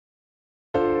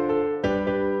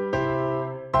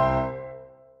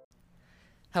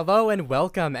Hello and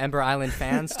welcome, Ember Island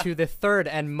fans, to the third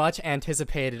and much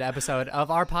anticipated episode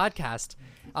of our podcast.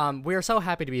 We are so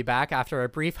happy to be back after a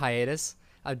brief hiatus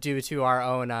due to our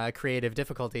own creative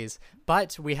difficulties,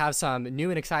 but we have some new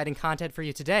and exciting content for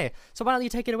you today. So why don't you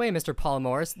take it away, Mr. Paul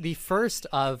Morris, the first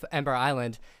of Ember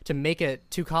Island to make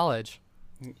it to college?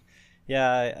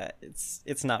 Yeah,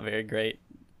 it's not very great.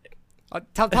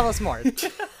 Tell us more.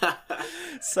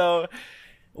 So,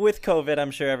 with COVID,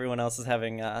 I'm sure everyone else is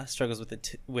having struggles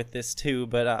with this too.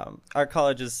 But our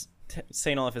college is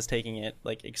St. Olaf is taking it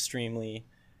like extremely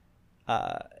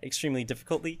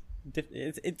difficultly.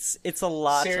 It's a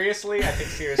lot. Seriously, I think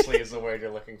seriously is the word you're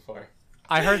looking for.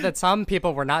 I heard that some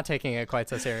people were not taking it quite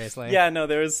so seriously. Yeah, no,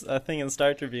 there was a thing in the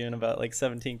Star Tribune about like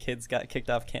 17 kids got kicked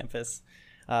off campus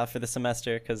for the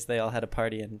semester because they all had a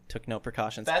party and took no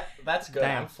precautions. That's good.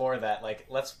 Damn. I'm for that. Like,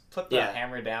 let's put the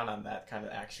hammer down on that kind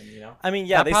of action. You know. I mean,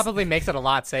 yeah, that probably makes it a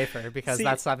lot safer because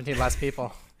that's 17 less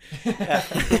people.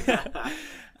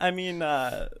 I mean,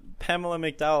 Pamela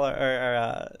McDowell,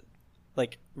 our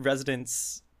like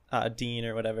residence dean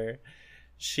or whatever,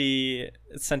 she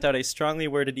sent out a strongly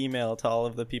worded email to all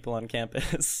of the people on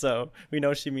campus, so we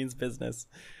know she means business.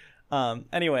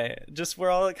 Anyway, just we're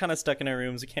all kind of stuck in our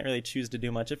rooms. We can't really choose to do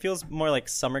much. It feels more like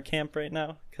summer camp right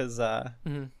now because I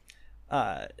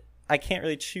can't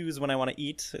really choose when I want to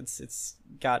eat. It's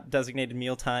got designated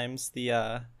meal times.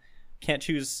 The can't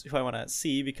choose who I want to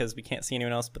see because we can't see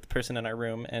anyone else but the person in our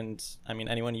room, and I mean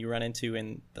anyone you run into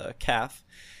in the caf.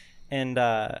 And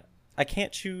I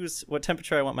can't choose what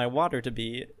temperature I want my water to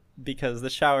be because the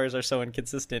showers are so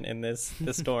inconsistent in this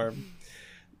dorm.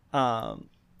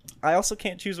 I also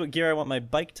can't choose what gear I want my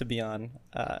bike to be on.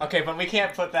 Okay, but we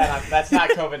can't put that on. That's not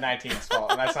COVID-19's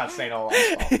fault, and that's not St. Olaf's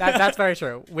fault. That's very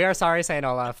true. We are sorry, St.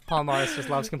 Olaf. Paul Morris just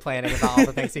loves complaining about all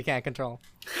the things he can't control.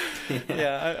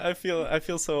 Yeah, I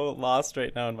feel so lost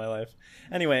right now in my life.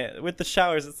 Anyway, with the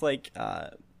showers, it's like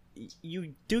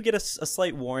you do get a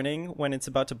slight warning when it's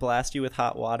about to blast you with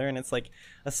hot water, and it's like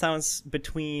a sounds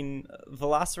between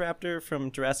Velociraptor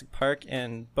from Jurassic Park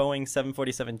and Boeing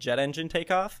 747 jet engine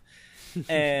takeoff.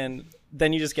 And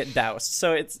then you just get doused.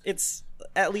 So it's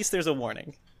at least there's a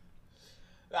warning.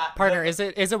 Partner, is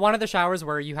it one of the showers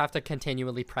where you have to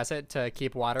continually press it to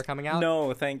keep water coming out?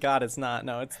 No, thank God it's not.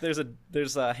 No,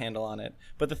 there's a handle on it.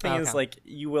 But the thing is, like,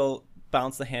 you will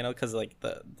bounce the handle because like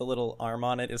the little arm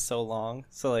on it is so long.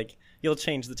 So like you'll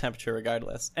change the temperature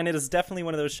regardless. And it is definitely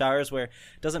one of those showers where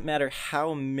it doesn't matter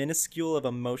how minuscule of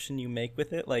a motion you make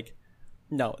with it. Like,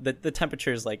 no, the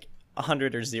temperature is like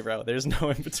 100 or 0. There's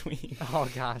no in between. Oh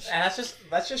gosh. And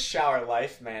that's just shower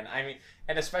life, man. I mean,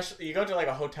 and especially you go to like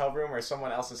a hotel room or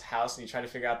someone else's house and you try to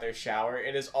figure out their shower.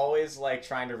 It is always like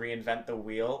trying to reinvent the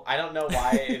wheel. I don't know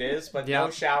why it is, but no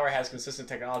shower has consistent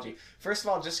technology. First of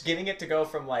all, just getting it to go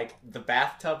from like the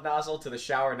bathtub nozzle to the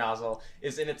shower nozzle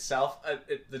is in itself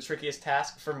the trickiest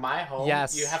task. For my home,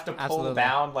 you have to pull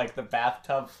down like the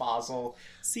bathtub faucet.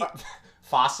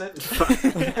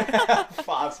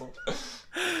 Fossil.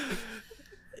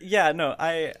 Yeah, no,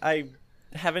 I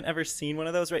haven't ever seen one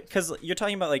of those, right? Because you're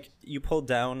talking about like you pull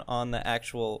down on the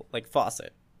actual like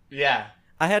faucet. Yeah.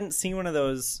 I hadn't seen one of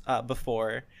those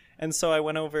before, and so I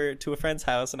went over to a friend's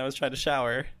house and I was trying to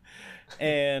shower,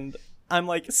 and I'm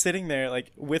like sitting there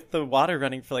like with the water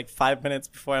running for like 5 minutes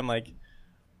before I'm like,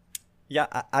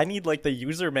 yeah, I need like the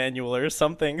user manual or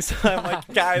something. So I'm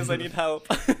like, guys, I need help.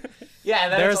 Yeah,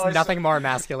 and there's nothing more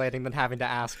emasculating than having to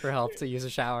ask for help to use a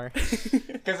shower.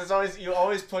 Because you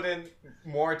always put in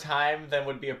more time than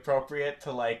would be appropriate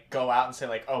to like go out and say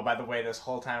like, oh, by the way, this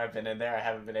whole time I've been in there, I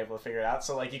haven't been able to figure it out.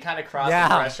 So like you kind of cross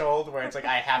the threshold where it's like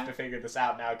I have to figure this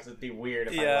out now because it'd be weird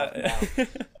if I left now.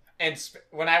 And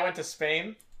when I went to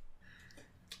Spain,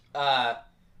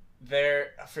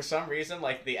 there for some reason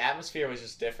like the atmosphere was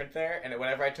just different there, and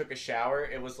whenever I took a shower,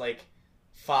 it was like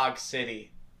Fog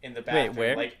City in the bathroom. Wait,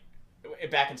 where? Like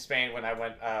back in Spain when I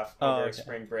went over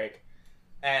spring break.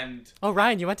 And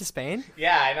Ryan, you went to Spain?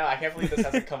 Yeah, I know. I can't believe this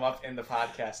hasn't come up in the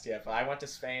podcast yet. But I went to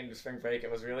Spain for spring break.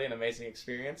 It was really an amazing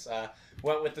experience.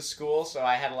 Went with the school, so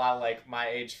I had a lot of like my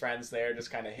age friends there,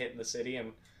 just kind of hitting the city,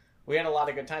 and we had a lot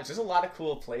of good times. There's a lot of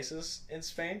cool places in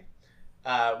Spain.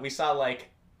 We saw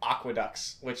like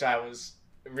aqueducts, which I was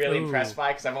really impressed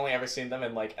by because I've only ever seen them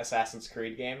in like Assassin's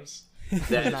Creed games.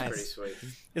 That is pretty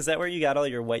sweet. Is that where you got all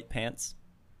your white pants?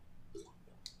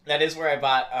 That is where I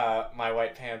bought my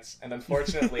white pants, and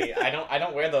unfortunately, I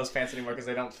don't wear those pants anymore because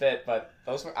they don't fit. But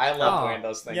I love wearing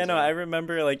those things. Yeah, no, I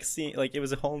remember like seeing like it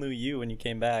was a whole new you when you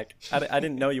came back. I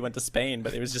didn't know you went to Spain,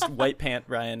 but it was just white pant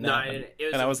Ryan. No, it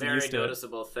was a very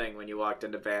noticeable thing when you walked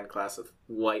into band class with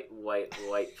white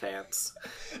pants.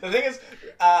 The thing is,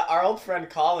 our old friend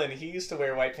Colin, he used to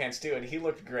wear white pants too, and he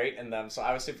looked great in them. So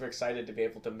I was super excited to be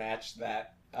able to match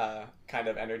that kind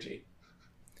of energy.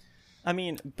 I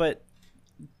mean, but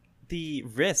the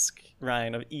risk,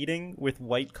 Ryan, of eating with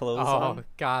white clothes on. Oh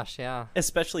gosh, yeah.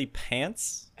 Especially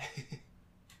pants.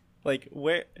 Like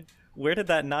where did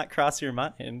that not cross your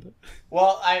mind?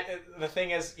 Well, the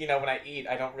thing is, when I eat,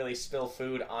 I don't really spill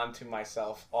food onto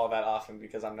myself all that often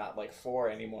because I'm not like 4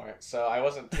 anymore. So I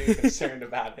wasn't too concerned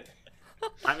about it.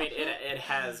 I mean, it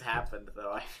has happened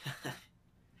though.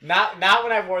 Not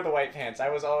when I wore the white pants. I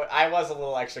was a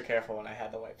little extra careful when I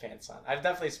had the white pants on. I've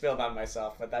definitely spilled on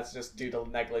myself, but that's just due to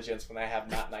negligence when I have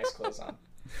not nice clothes on.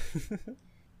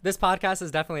 This podcast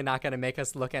is definitely not going to make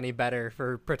us look any better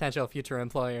for potential future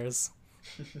employers.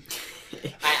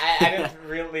 I didn't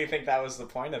really think that was the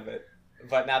point of it,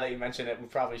 but now that you mention it, we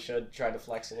probably should try to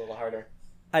flex a little harder.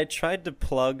 I tried to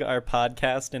plug our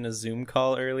podcast in a Zoom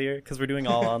call earlier because we're doing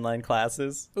all online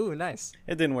classes. Ooh, nice.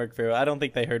 It didn't work very well. I don't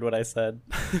think they heard what I said.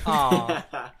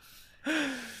 Aw.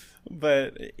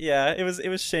 But yeah, it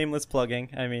was shameless plugging.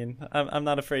 I mean, I'm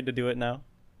not afraid to do it now.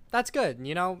 That's good.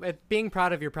 Being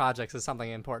proud of your projects is something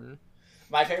important.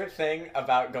 My favorite thing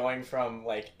about going from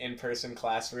like in-person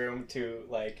classroom to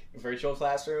like virtual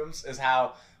classrooms is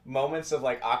how moments of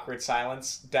like awkward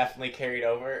silence definitely carried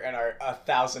over and are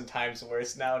 1,000 times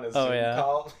worse now in a Zoom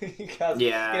call. Because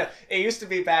it used to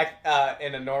be back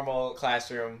in a normal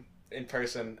classroom in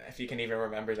person, if you can even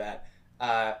remember that.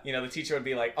 The teacher would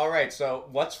be like, all right, so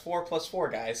what's 4 plus 4,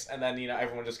 guys? And then,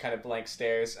 everyone just kind of blank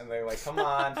stares and they're like, come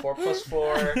on, 4 plus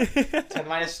 4, 10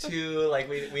 minus 2, like,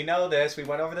 we know this, we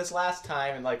went over this last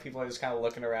time, and, like, people are just kind of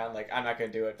looking around like, I'm not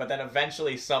going to do it. But then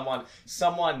eventually someone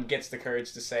gets the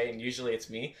courage to say, and usually it's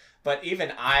me, but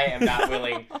even I am not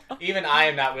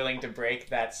willing to break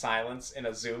that silence in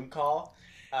a Zoom call.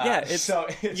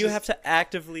 You have to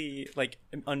actively like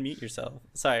unmute yourself.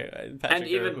 Sorry, Patrick. And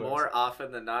even more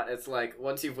often than not, it's like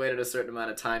once you've waited a certain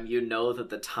amount of time, you know that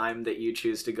the time that you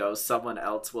choose to go, someone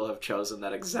else will have chosen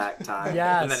that exact time.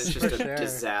 Yes, and then it's just a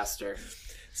disaster.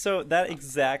 So that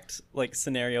exact like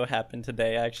scenario happened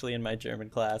today, actually, in my German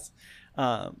class.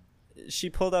 Our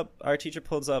teacher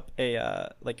pulls up a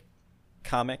like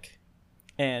comic,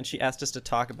 and she asked us to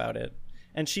talk about it.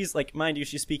 And she's like, mind you,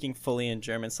 she's speaking fully in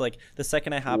German. So like the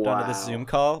second I hopped onto this Zoom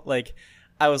call, like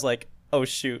I was like, oh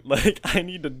shoot, like I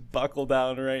need to buckle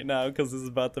down right now because this is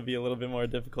about to be a little bit more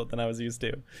difficult than I was used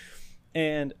to.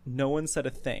 And no one said a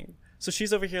thing. So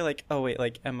she's over here like, oh wait,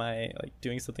 like am I like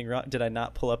doing something wrong? Did I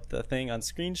not pull up the thing on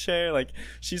screen share? Like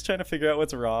she's trying to figure out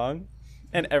what's wrong.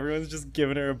 And everyone's just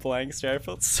giving her a blank stare. I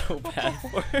felt so bad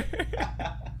for her.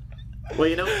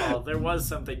 Well, Paul, there was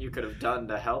something you could have done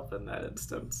to help in that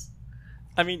instance.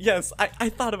 I mean, yes, I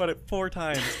thought about it 4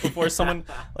 times before someone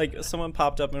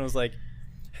popped up and was like,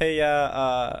 hey,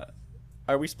 are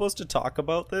we supposed to talk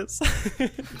about this?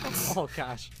 Oh,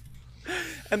 gosh.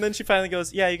 And then she finally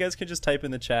goes, yeah, you guys can just type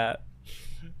in the chat.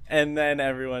 And then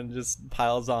everyone just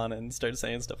piles on and starts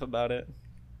saying stuff about it.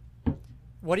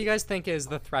 What do you guys think is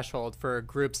the threshold for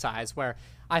group size where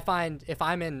I find if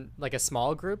I'm in like a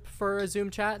small group for a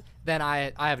Zoom chat, then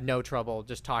I have no trouble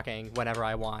just talking whenever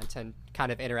I want and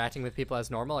kind of interacting with people as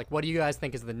normal? Like, what do you guys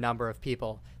think is the number of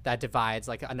people that divides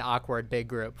like an awkward big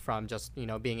group from just,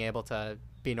 being able to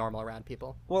be normal around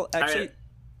people? Well, actually,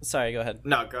 sorry, go ahead.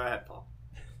 No, go ahead, Paul.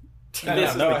 No,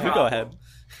 you go ahead.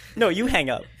 No, you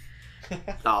hang up.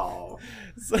 Oh.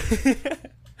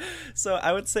 So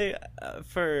I would say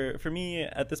for me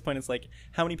at this point, it's like,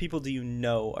 how many people do you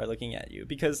know are looking at you?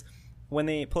 Because when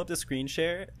they pull up the screen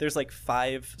share, there's like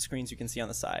 5 screens you can see on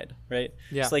the side, right?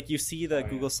 Yeah. So like you see the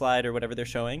Google slide or whatever they're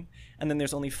showing, and then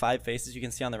there's only 5 faces you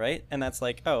can see on the right. And that's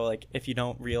like, oh, like if you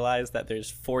don't realize that there's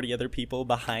 40 other people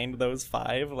behind those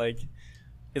 5, like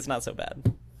it's not so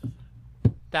bad.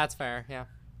 That's fair, yeah.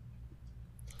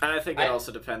 And I think it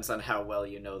also depends on how well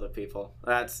you know the people.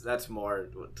 That's more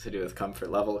to do with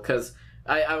comfort level. Because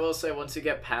I will say once you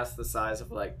get past the size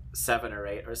of like 7 or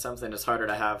 8 or something, it's harder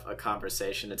to have a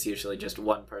conversation. It's usually just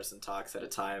one person talks at a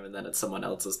time, and then it's someone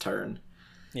else's turn.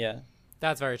 Yeah.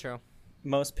 That's very true.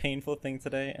 Most painful thing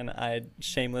today, and I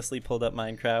shamelessly pulled up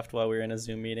Minecraft while we were in a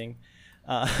Zoom meeting,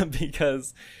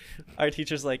 because our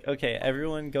teacher's like, okay,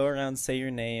 everyone go around, say your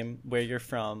name, where you're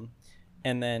from,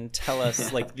 and then tell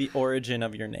us like the origin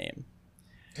of your name.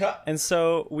 And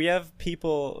so we have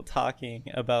people talking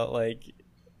about like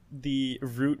the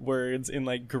root words in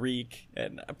like Greek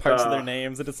and parts of their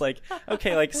names, and it's like,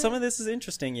 okay, like some of this is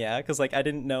interesting, yeah, because like I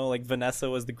didn't know like Vanessa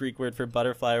was the Greek word for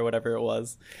butterfly or whatever it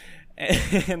was,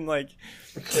 and like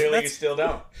clearly you still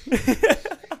don't.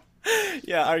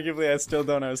 Yeah, arguably I still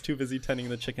don't. I was too busy tending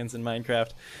the chickens in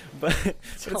Minecraft, but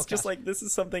it's just like, this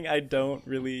is something I don't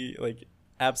really like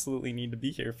absolutely need to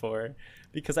be here for,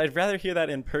 because I'd rather hear that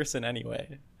in person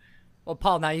anyway. Well,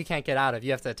 Paul, now you can't get out of.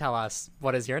 You have to tell us,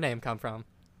 what does your name come from?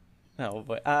 No,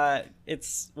 but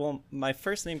well, my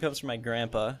first name comes from my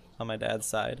grandpa on my dad's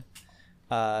side,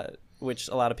 which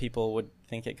a lot of people would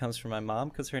think it comes from my mom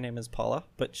because her name is Paula,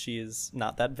 but she is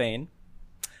not that vain.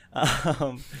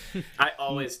 I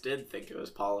always did think it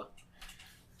was Paula.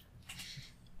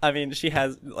 I mean, she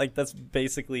has, like, that's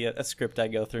basically a script I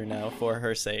go through now for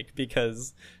her sake,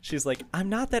 because she's like, I'm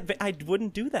not that I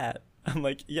wouldn't do that. I'm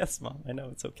like, yes, Mom, I know,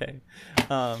 it's okay.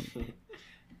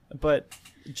 But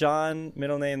John,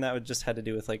 middle name, that would just had to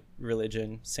do with, like,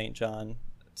 religion, St. John,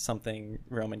 something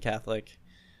Roman Catholic.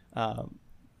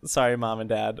 Sorry, Mom and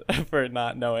Dad, for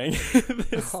not knowing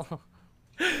this.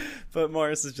 But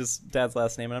Morris is just Dad's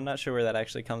last name, and I'm not sure where that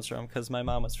actually comes from, because my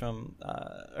mom was from,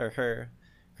 or her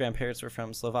grandparents were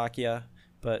from Slovakia,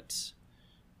 but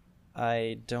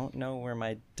I don't know where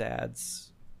my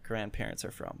dad's grandparents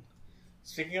are from.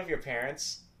 Speaking of your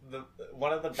parents,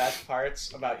 one of the best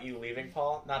parts about you leaving,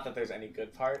 Paul, not that there's any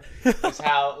good part, is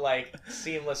how, like,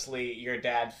 seamlessly your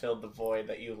dad filled the void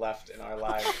that you left in our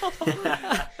lives.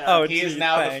 He is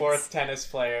now the fourth tennis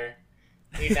player.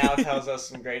 He now tells us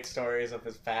some great stories of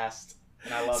his past,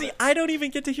 and I love it. I don't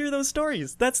even get to hear those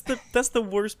stories. That's the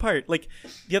worst part. Like,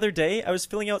 the other day, I was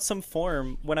filling out some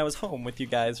form when I was home with you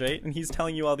guys, right? And he's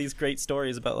telling you all these great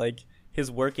stories about, like, his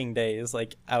working days,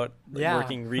 like out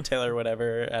working retail or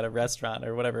whatever at a restaurant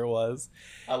or whatever it was.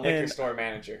 A liquor store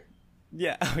manager.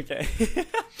 Yeah, okay.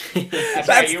 That's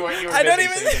right, you were I don't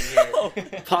even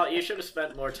know. Paul, you should have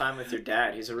spent more time with your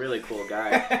dad. He's a really cool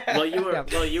guy. While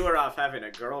you were off having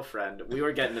a girlfriend, we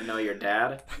were getting to know your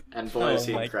dad, and boy, is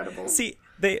he incredible. See,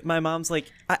 my mom's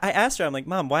like, I asked her, I'm like,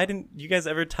 Mom, why didn't you guys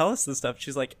ever tell us this stuff?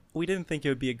 She's like, we didn't think it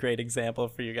would be a great example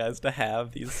for you guys to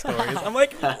have these stories. I'm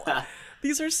like,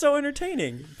 these are so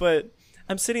entertaining. But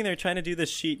I'm sitting there trying to do this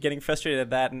sheet, getting frustrated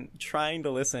at that, and trying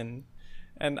to listen.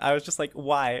 And I was just like,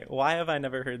 why? Why have I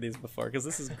never heard these before? Because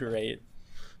this is great.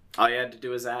 All you had to do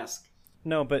was ask.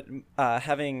 No, but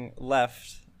having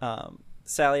left,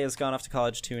 Sally has gone off to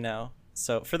college too now.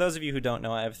 So for those of you who don't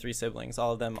know, I have 3 siblings.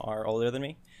 All of them are older than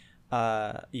me,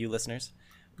 you listeners.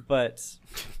 But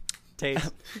Tate.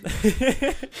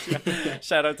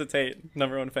 Shout out to Tate,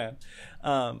 #1 fan.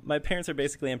 My parents are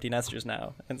basically empty nesters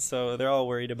now. And so they're all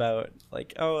worried about,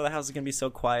 like, oh, the house is going to be so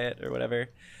quiet or whatever.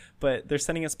 But they're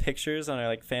sending us pictures on our,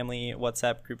 like, family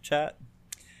WhatsApp group chat.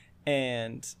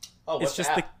 And it's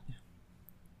just the...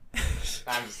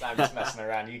 I'm just messing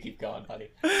around. You keep going,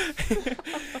 buddy.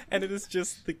 And it is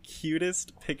just the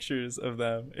cutest pictures of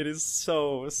them. It is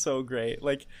so, so great.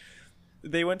 Like,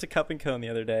 they went to Cup and Cone the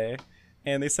other day,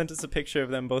 and they sent us a picture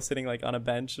of them both sitting, like, on a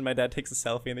bench, and my dad takes a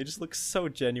selfie, and they just look so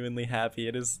genuinely happy.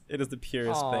 It is the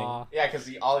purest thing. Yeah, because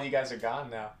all you guys are gone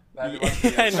now.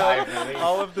 I know.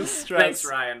 All of the stress. Thanks,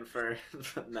 Ryan, for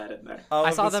putting that in there.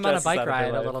 I saw them on a bike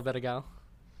ride a little bit ago.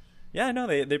 Yeah, I know.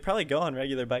 They probably go on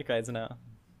regular bike rides now.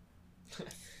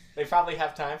 They probably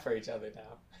have time for each other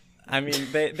now. I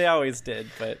mean, they always did,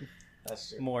 but that's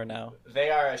true. More now. They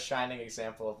are a shining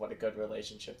example of what a good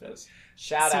relationship is.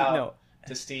 Shout out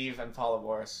to Steve and Paula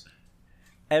Morris.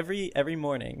 Every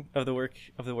morning of the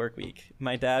work week,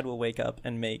 my dad will wake up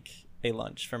and make a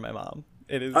lunch for my mom.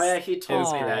 It is. Oh yeah, he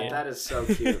told me that. That is so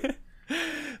cute.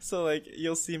 So, like,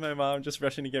 you'll see my mom just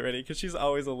rushing to get ready because she's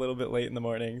always a little bit late in the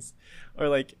mornings, or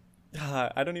like,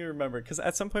 I don't even remember, because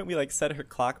at some point we, like, set her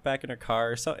clock back in her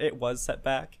car, so it was set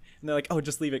back, and they're like, oh,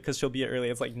 just leave it because she'll be early.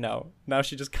 It's like, no, now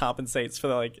she just compensates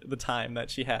for the time that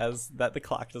she has that the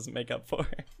clock doesn't make up for.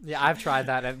 Yeah, I've tried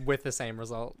that with the same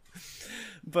result.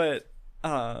 But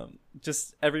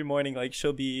just every morning, like,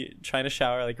 she'll be trying to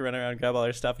shower, like, run around, grab all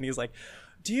her stuff, and he's like,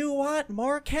 do you want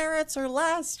more carrots or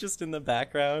less? Just in the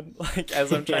background, like,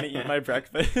 as I'm trying to eat my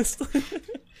breakfast.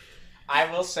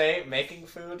 I will say, making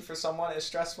food for someone is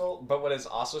stressful, but what is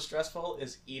also stressful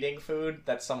is eating food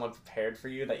that someone prepared for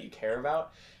you that you care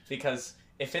about. Because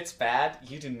if it's bad,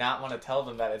 you do not want to tell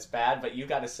them that it's bad, but you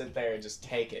got to sit there and just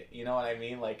take it. You know what I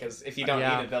mean? Like, because if you don't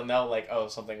eat it, they'll know, like, oh,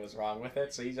 something was wrong with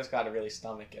it. So you just got to really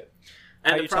stomach it.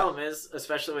 And the problem is,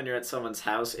 especially when you're at someone's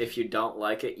house, if you don't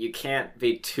like it, you can't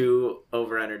be too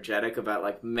over-energetic about,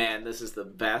 like, man, this is the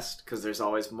best, because there's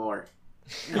always more.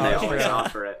 And they always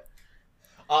offer it.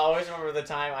 I always remember the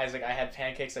time, Isaac, I had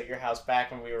pancakes at your house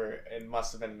back when we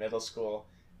must have been middle school,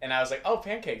 and I was like, oh,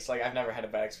 pancakes, like I've never had a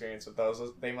bad experience with those.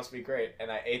 They must be great.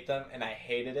 And I ate them and I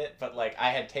hated it, but like I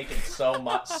had taken so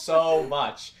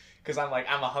much because I'm like,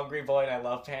 I'm a hungry boy and I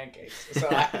love pancakes. So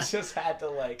I just had to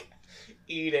like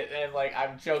eat it, and like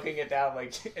I'm choking it down,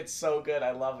 like it's so good,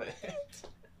 I love it.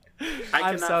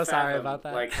 I'm so sorry about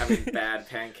that. Like having bad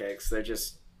pancakes, it's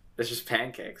just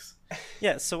pancakes.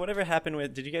 Yeah, so whatever happened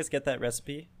with, did you guys get that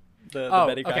recipe? The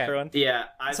Betty Crocker one? Yeah,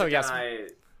 I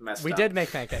messed we up. did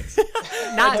make pancakes.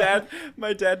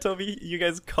 My dad told me you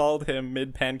guys called him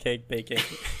mid-pancake baking.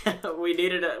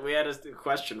 we had a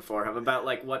question for him about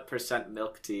like what %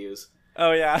 milk to use.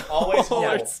 Oh yeah. Always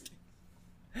whole.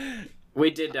 We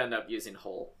did end up using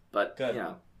whole, but good. You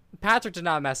know. Patrick did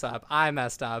not mess up. I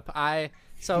messed up.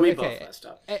 We both messed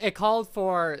up. It called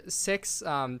for 6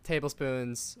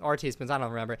 tablespoons or teaspoons. I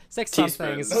don't remember. 6 teaspoons.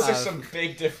 somethings. Those are some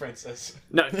big differences.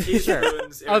 No,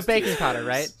 teaspoons. Of baking powder,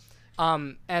 right?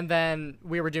 And then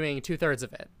we were doing 2/3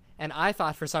 of it. And I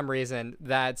thought for some reason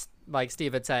that, like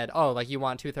Steve had said, oh, like you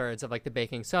want 2/3 of like the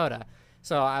baking soda.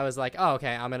 So I was like, oh,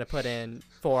 okay, I'm going to put in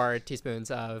 4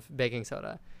 teaspoons of baking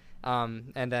soda.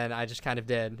 And then I just kind of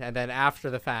did. And then after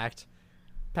the fact,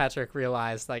 Patrick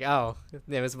realized, like, oh,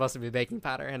 it was supposed to be baking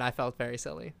powder, and I felt very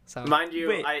silly. So, mind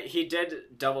you, he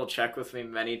did double check with me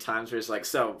many times where he's like,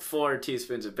 so 4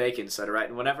 teaspoons of baking soda, right?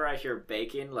 And whenever I hear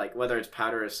baking, like whether it's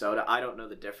powder or soda, I don't know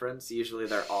the difference. Usually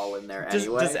they're all in there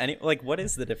anyway. What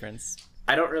is the difference?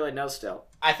 I don't really know still.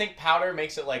 I think powder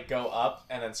makes it like go up,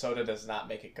 and then soda does not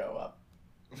make it go up.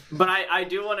 But I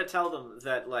do want to tell them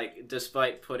that, like,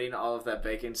 despite putting all of that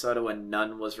baking soda when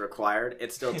none was required,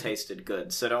 it still tasted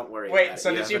good. So don't worry. Wait,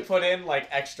 so did you put in like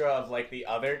extra of like the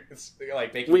other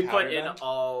like baking powder? We put in then?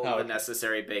 all the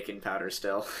necessary baking powder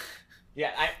still.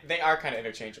 Yeah, they are kind of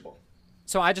interchangeable.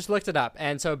 So I just looked it up,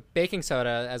 and so baking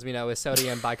soda, as we know, is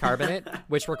sodium bicarbonate,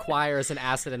 which requires an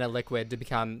acid in a liquid to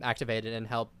become activated and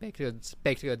help baked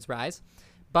goods rise.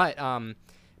 But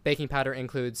baking powder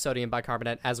includes sodium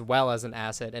bicarbonate as well as an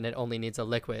acid, and it only needs a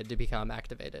liquid to become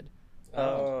activated.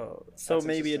 Oh, so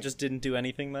maybe it just didn't do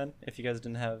anything then, if you guys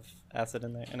didn't have acid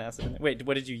in there. Wait,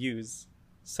 what did you use?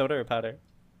 Soda or powder?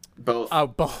 Both. Oh,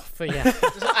 both. Yeah.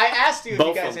 I asked you if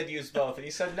you guys had used both, and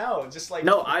you said no. Just like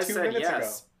no, I 2 said minutes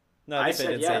yes. ago. No, I said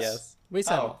didn't say yes. We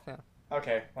said Oh. yeah.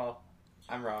 Okay, well,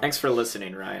 I'm wrong. Thanks for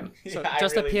listening, Ryan. So Yeah,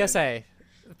 just really a PSA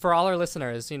for all our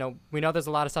listeners. You know, we know there's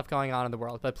a lot of stuff going on in the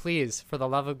world, but please, for the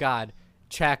love of God,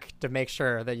 check to make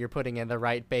sure that you're putting in the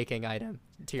right baking item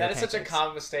to your pancakes. Such a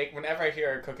common mistake. Whenever I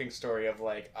hear a cooking story of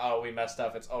like, oh, we messed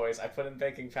up, it's always I put in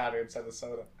baking powder instead of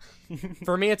soda.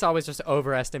 For me, it's always just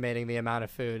overestimating the amount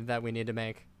of food that we need to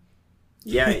make.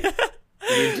 Yeah,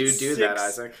 you do that,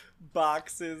 Isaac.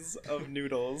 Boxes of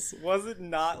noodles. Was it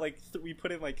not like we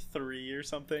put in like 3 or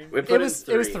something? It was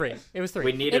 3. It was 3.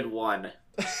 We needed 1.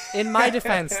 In my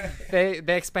defense, they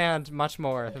expand much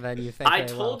more than you think. I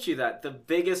told you that the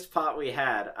biggest pot we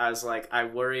had, I was like, I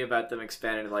worry about them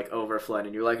expanding and like overflowing,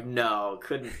 and you're like, no,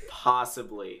 couldn't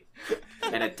possibly,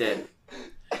 and it did.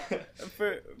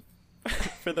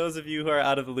 For those of you who are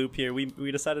out of the loop here,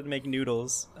 we decided to make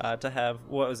noodles to have,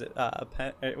 what was it?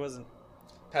 It wasn't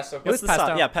Pesto. It was the pesto.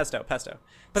 sauce? Yeah, pesto.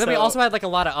 But then we also had like a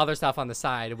lot of other stuff on the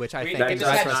side, which I think we is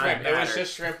just had does shrimp. not It was matter.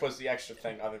 just shrimp was the extra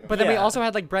thing. Other than But then we Yeah. also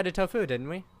had like breaded tofu, didn't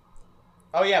we?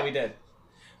 oh yeah, we did.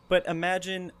 But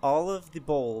imagine all of the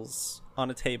bowls on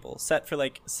a table set for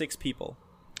like 6 people.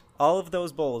 All of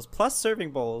those bowls, plus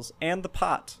serving bowls, and the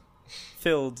pot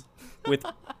filled with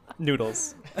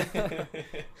noodles.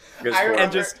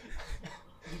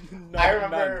 I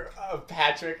remember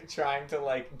Patrick trying to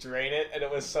like drain it, and it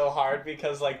was so hard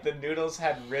because like the noodles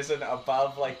had risen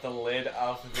above like the lid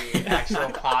of the actual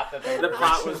pot that they The were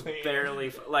pot was originally in.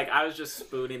 barely like I was just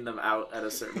spooning them out at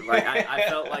a certain like I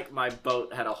felt like my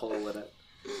boat had a hole in it.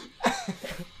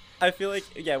 I feel like,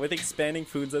 yeah, with expanding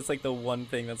foods, that's like the one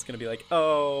thing that's going to be like,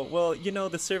 oh, well, you know,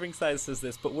 the serving size says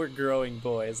this, but we're growing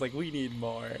boys. Like, we need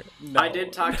more. No. I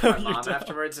did talk to my You mom don't.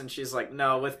 afterwards, and she's like,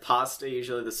 no, with pasta,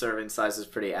 usually the serving size is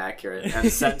pretty accurate.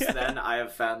 And since then, I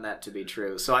have found that to be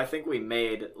true. So I think we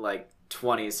made like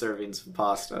 20 servings of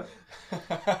pasta.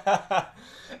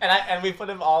 and we put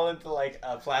them all into like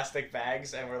plastic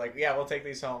bags, and we're like, yeah, we'll take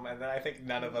these home. And then I think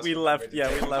none of us. We were left ready to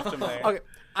take them them. there. Okay,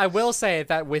 I will say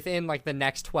that within like the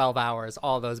next 12 hours,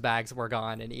 all those bags were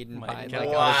gone and eaten my by God. like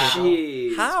Wow. other people.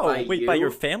 Jeez, How? Wait, by you?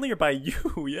 your family or by you?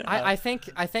 Yeah. I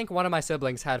think one of my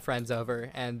siblings had friends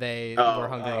over and they Oh, were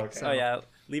hungry. okay. So, Oh, yeah.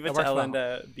 Leave it It to works Ellen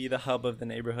well. to be the hub of the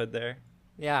neighborhood there.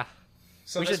 Yeah.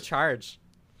 So We this, should charge.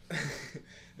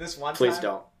 this one Please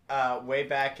time, don't. way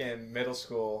back in middle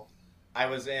school, I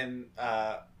was in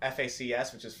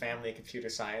FACS, which is Family and Computer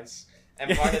Science,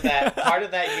 And part of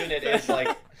that unit is like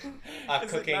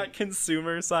Is cooking. it not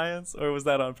consumer science, or was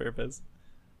that on purpose?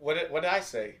 What did I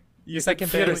say? You said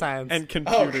computer family science. and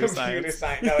Oh, computer computer science.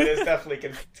 science. No, it is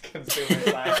definitely consumer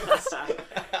science.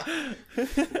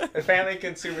 Family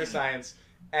consumer science,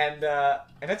 and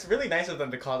it's really nice of them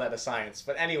to call that a science.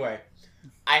 But anyway,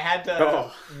 I had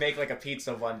to make like a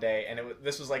pizza one day, and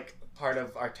this was like part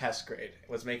of our test grade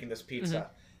was making this pizza,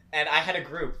 and I had a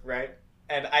group, right?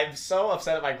 And I'm so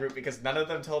upset at my group because none of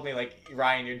them told me like,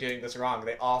 Ryan, you're doing this wrong.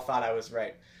 They all thought I was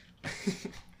right.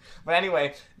 But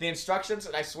anyway, the instructions,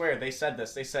 and I swear they said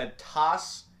this. They said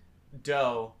toss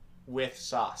dough with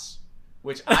sauce,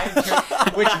 which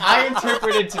I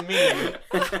interpreted to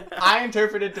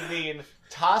mean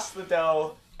toss the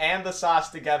dough and the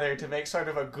sauce together to make sort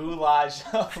of a goulash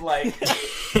of like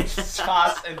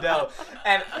sauce and dough.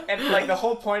 And like the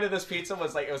whole point of this pizza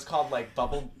was like it was called like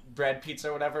bubble bread pizza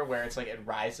or whatever, where it's like it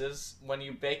rises when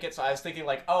you bake it. So I was thinking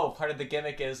like, oh, part of the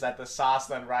gimmick is that the sauce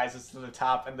then rises to the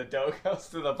top and the dough goes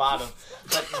to the bottom.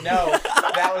 But no,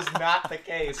 that was not the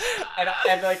case.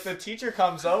 And like the teacher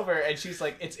comes over and she's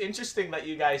like, it's interesting that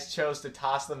you guys chose to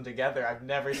toss them together. I've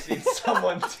never seen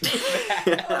someone do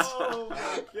that. Oh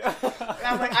my god! And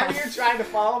I'm like, I'm here trying to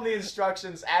follow the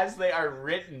instructions as they are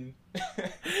written.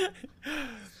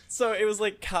 So it was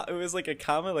like a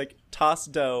comma, like toss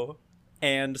dough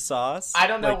and sauce. I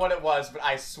don't know like, what it was, but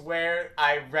I swear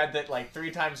I read that like 3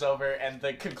 times over, and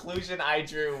the conclusion I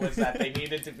drew was that they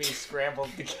needed to be scrambled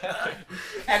together.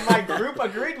 And my group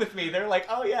agreed with me. They're like,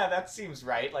 oh yeah, that seems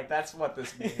right. Like, that's what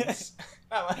this means.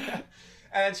 And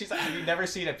then she's like, have you never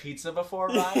seen a pizza before,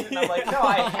 Ryan? And I'm like, no,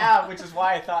 I have, which is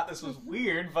why I thought this was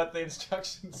weird, but the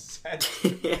instructions said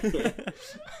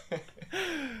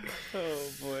Oh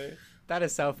boy. That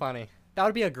is so funny. That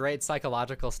would be a great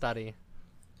psychological study.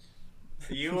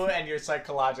 You and your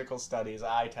psychological studies,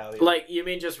 I tell you. Like, you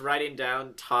mean just writing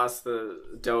down, toss the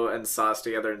dough and sauce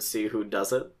together and see who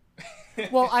does it?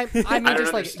 Well, I mean, I don't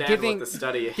just like understand giving what the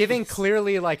study is. giving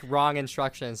clearly like wrong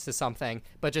instructions to something,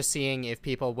 but just seeing if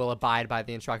people will abide by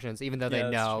the instructions, even though they Yeah,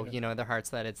 that's know, true. you know, in their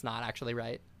hearts that it's not actually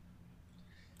right.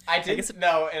 I didn't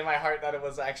know in my heart that it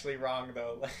was actually wrong,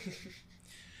 though.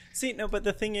 See, no, but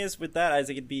the thing is with that,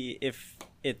 Isaac, it'd be if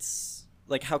it's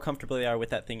like how comfortable they are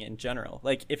with that thing in general.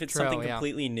 Like if it's True, something yeah.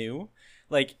 completely new,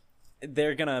 like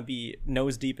they're gonna be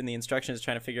nose deep in the instructions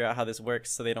trying to figure out how this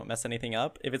works so they don't mess anything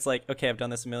up. If it's like, okay, I've done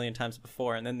this a million times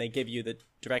before, and then they give you the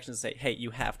directions and say, hey,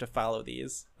 you have to follow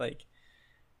these, like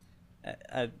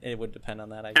it would depend on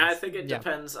that, I guess. And I think it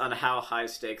depends on how high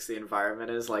stakes the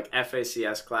environment is. Like,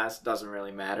 FACS class doesn't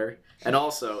really matter. And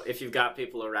also, if you've got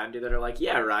people around you that are like,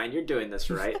 yeah, Ryan, you're doing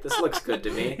this right. This looks good to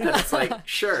me. And it's like,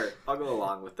 sure, I'll go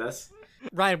along with this.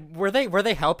 Ryan, were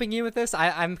they helping you with this?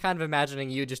 I'm kind of imagining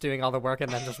you just doing all the work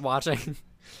and then just watching.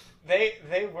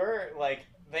 They were like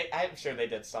I'm sure they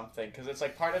did something, because it's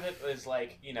like part of it is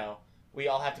like, you know, we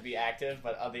all have to be active,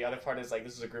 but the other part is like,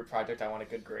 this is a group project, I want a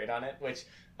good grade on it, which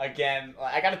again,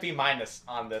 I got a B-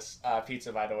 on this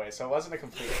pizza, by the way, so it wasn't a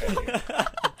complete failure.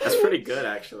 That's pretty good,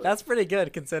 actually. That's pretty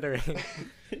good considering.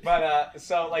 But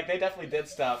so like they definitely did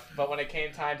stuff, but when it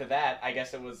came time to that, I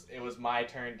guess it was my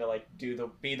turn to like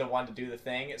be the one to do the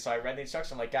thing. So I read the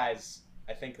instruction, I'm like, guys,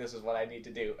 I think this is what I need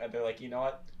to do, and they're like, you know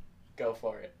what, go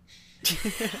for it.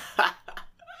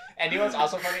 And you know what's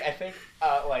also funny? I think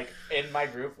like in my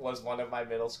group was one of my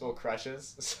middle school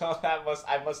crushes, so I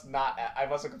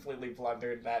must have completely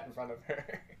blundered that in front of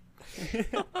her.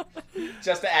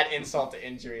 Just to add insult to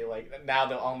injury, like now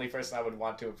the only person I would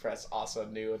want to impress also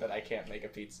knew that I can't make a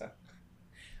pizza.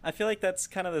 I feel like that's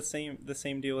kind of the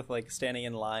same deal with like standing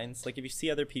in lines. Like if you see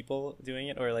other people doing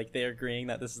it, or like they're agreeing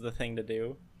that this is the thing to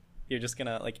do, you're just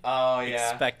gonna like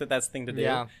expect that that's the thing to do.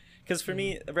 Yeah. Because for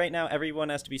me, right now, everyone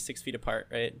has to be 6 feet apart,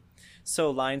 right?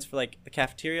 So lines for like the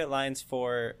cafeteria, lines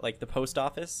for like the post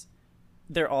office,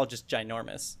 they're all just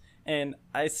ginormous. And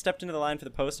I stepped into the line for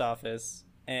the post office,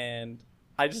 and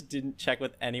I just didn't check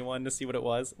with anyone to see what it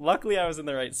was. Luckily, I was in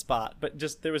the right spot, but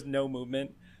just there was no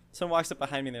movement. Someone walks up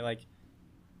behind me, and they're like,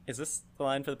 "Is this the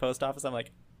line for the post office?" I'm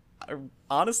like,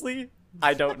 honestly,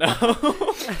 I don't know.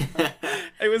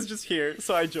 It was just here,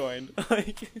 so I joined.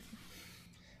 Like,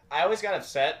 I always got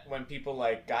upset when people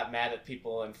like got mad at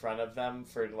people in front of them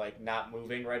for like not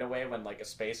moving right away when like a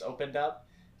space opened up,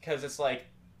 because it's like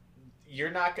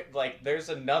you're not like there's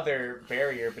another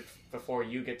barrier before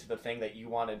you get to the thing that you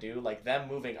want to do. Like them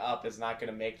moving up is not going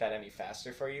to make that any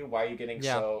faster for you. Why are you getting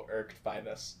so irked by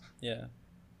this? yeah.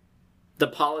 The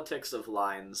politics of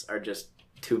lines are just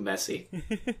too messy.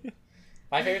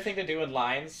 My favorite thing to do in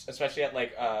lines, especially at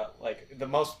like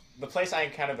the place I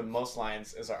encounter the most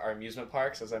lines is our amusement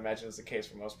parks, as I imagine is the case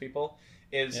for most people.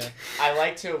 I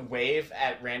like to wave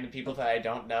at random people that I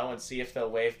don't know and see if they'll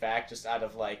wave back, just out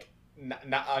of like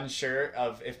not unsure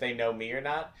of if they know me or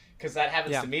not, because that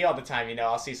happens to me all the time.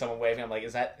 I'll see someone waving, I'm like,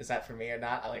 is that for me or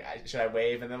not? Should I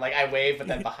wave? And then like I wave, but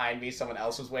then behind me someone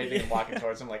else was waving and walking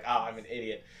towards them, like, oh, I'm an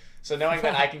idiot. So knowing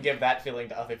that I can give that feeling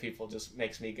to other people just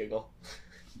makes me giggle.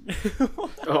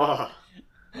 Oh.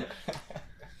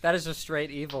 That is just straight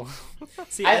evil.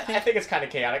 See, I think it's kind of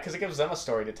chaotic because it gives them a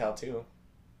story to tell too.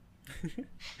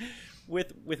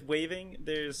 With waving,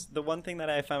 there's the one thing that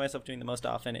I find myself doing the most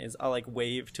often is I'll like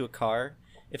wave to a car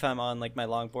if I'm on like my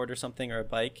longboard or something or a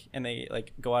bike, and they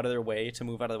like go out of their way to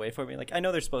move out of the way for me. Like I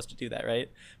know they're supposed to do that,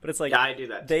 right? But it's like, yeah, I do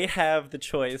that. They have the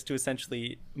choice to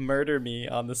essentially murder me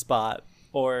on the spot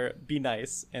or be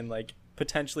nice and like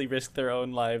potentially risk their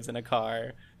own lives in a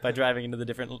car by driving into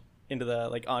the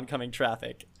like oncoming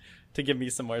traffic to give me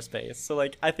some more space. So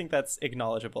like I think that's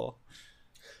acknowledgeable.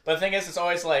 But the thing is, it's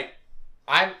always like,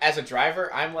 as a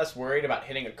driver, I'm less worried about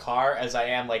hitting a car as I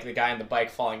am like the guy on the bike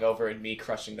falling over and me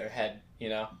crushing their head,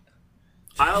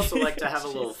 I also like to have a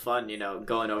little fun,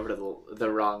 going over to the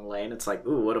wrong lane. It's like,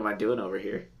 ooh, what am I doing over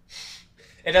here?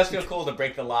 It does feel cool to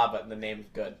break the law, but in the name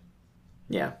of good.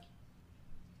 Yeah.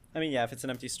 I mean, yeah, if it's an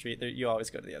empty street, you always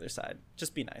go to the other side.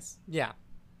 Just be nice. Yeah.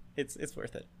 It's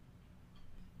worth it.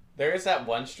 There is that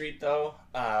one street, though,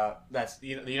 that's,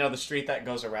 the street that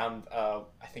goes around,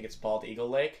 I think it's Bald Eagle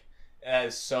Lake,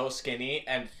 is so skinny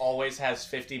and always has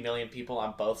 50 million people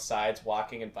on both sides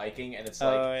walking and biking, and it's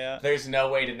like, there's no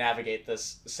way to navigate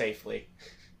this safely.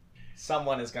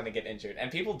 Someone is going to get injured,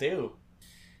 and people do.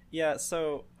 Yeah,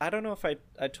 so I don't know if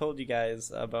I told you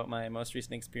guys about my most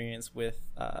recent experience with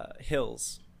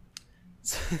hills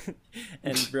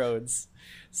and roads.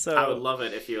 So I would love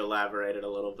it if you elaborated a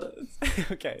little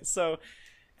bit. Okay, so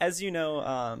as you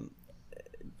know,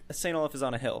 St. Olaf is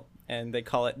on a hill, and they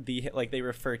call it they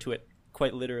refer to it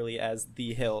quite literally as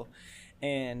the hill.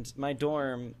 And my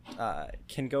dorm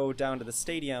can go down to the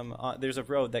stadium. There's a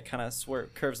road that kind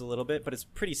of curves a little bit, but it's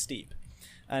pretty steep.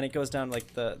 And it goes down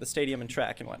like the stadium and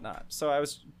track and whatnot. So I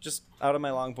was just out on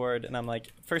my longboard, and I'm like,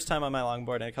 first time on my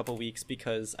longboard in a couple weeks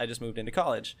because I just moved into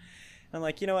college. And I'm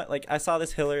like, you know what? Like, I saw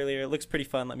this hill earlier. It looks pretty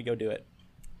fun. Let me go do it.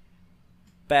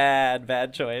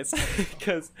 Bad choice.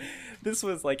 Because this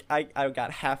was like, I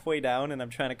got halfway down, and I'm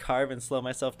trying to carve and slow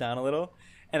myself down a little.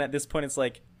 And at this point, it's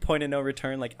like point of no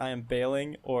return. Like, I am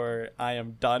bailing or I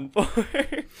am done for.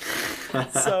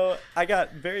 So I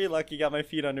got very lucky, got my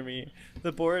feet under me.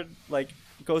 The board, like,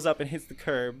 goes up and hits the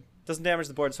curb. Doesn't damage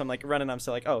the board, so I'm, like, running. I'm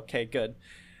still like, oh, okay, good.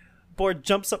 Board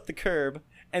jumps up the curb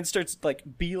and starts, like,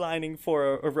 beelining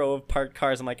for a row of parked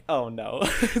cars. I'm like, oh, no.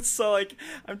 So, like,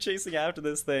 I'm chasing after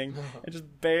this thing. I just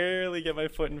barely get my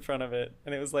foot in front of it.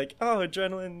 And it was like, oh,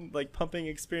 adrenaline, like, pumping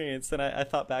experience. Then I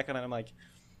thought back on it, and I'm like,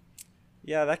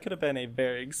 yeah, that could have been a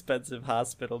very expensive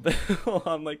hospital bill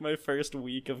on, like, my first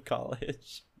week of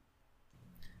college.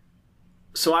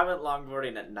 So I went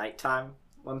longboarding at nighttime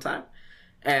one time,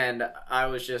 and I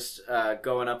was just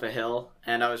going up a hill,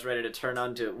 and I was ready to turn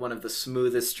onto one of the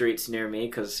smoothest streets near me,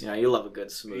 because, you love a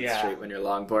good smooth street when you're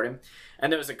longboarding.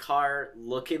 And there was a car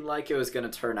looking like it was going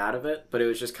to turn out of it, but it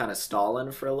was just kind of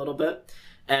stalling for a little bit.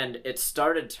 And it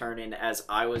started turning as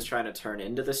I was trying to turn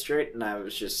into the street, and I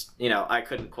was just, I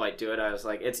couldn't quite do it. I was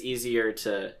like, it's easier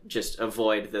to just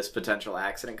avoid this potential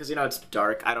accident, because, it's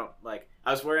dark. I don't, like,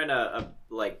 I was wearing oh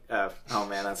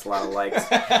man, that's a lot of likes.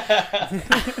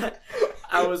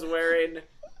 I was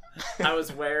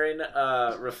wearing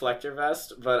a reflector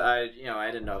vest, but I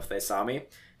didn't know if they saw me.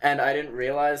 And I didn't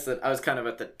realize that I was kind of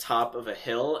at the top of a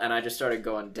hill, and I just started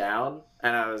going down.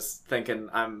 And I was thinking,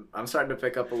 I'm starting to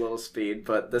pick up a little speed,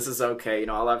 but this is okay.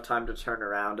 I'll have time to turn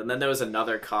around. And then there was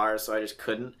another car, so I just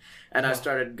couldn't. And I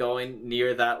started going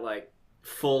near that, like,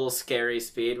 full scary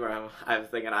speed where I'm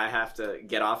thinking I have to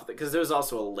get off of it. Because there was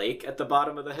also a lake at the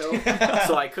bottom of the hill.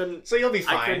 So I couldn't... So you'll be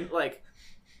fine. I couldn't, like...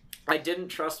 I didn't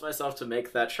trust myself to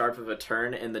make that sharp of a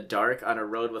turn in the dark on a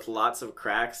road with lots of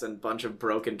cracks and a bunch of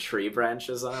broken tree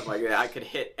branches on it. Like, I could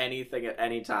hit anything at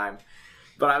any time.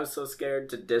 But I was so scared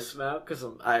to dismount because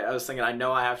I was thinking, I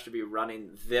know I have to be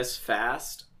running this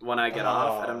fast when I get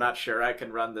off, and I'm not sure I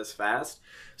can run this fast.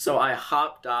 So I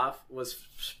hopped off, was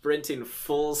sprinting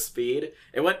full speed.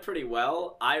 It went pretty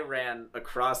well. I ran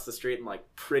across the street and,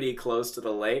 like, pretty close to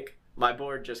the lake. My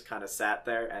board just kind of sat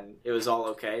there, and it was all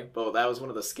okay. But that was one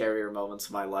of the scarier moments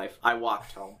of my life. I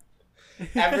walked home.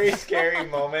 Every scary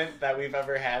moment that we've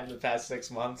ever had in the past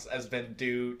 6 months has been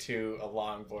due to a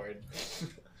longboard.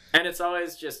 And it's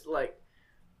always just, like,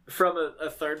 From a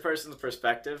third person's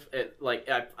perspective, it like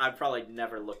I probably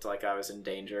never looked like I was in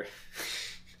danger.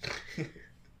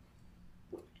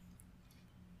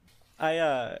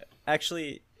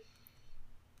 Actually,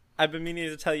 I've been meaning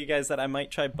to tell you guys that I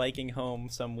might try biking home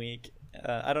some week.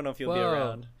 I don't know if you'll be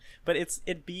around, but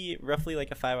it'd be roughly like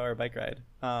a 5-hour bike ride.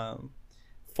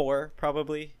 4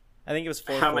 probably. I think it was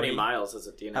 4. How many miles is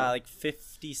it? Do you know? Like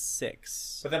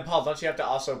 56. But then, Paul, don't you have to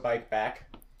also bike back?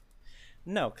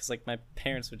 No, because like my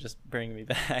parents would just bring me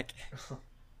back.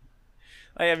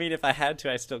 I mean, if I had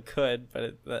to, I still could,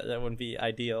 but that wouldn't be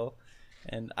ideal.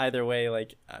 And either way,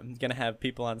 like I'm gonna have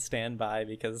people on standby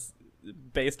because,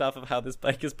 based off of how this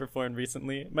bike has performed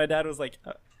recently, my dad was like,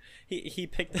 he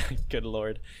picked. Good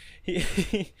lord,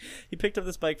 he picked up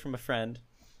this bike from a friend,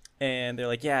 and they're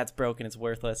like, yeah, it's broken, it's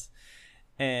worthless,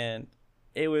 and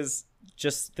it was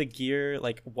just the gear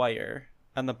like wire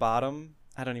on the bottom.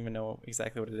 I don't even know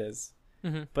exactly what it is.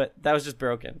 Mm-hmm. But that was just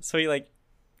broken. So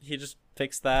he just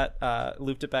fixed that,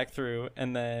 looped it back through,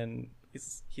 and then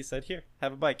he said, here,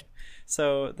 have a bike.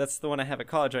 So that's the one I have at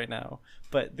college right now.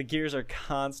 But the gears are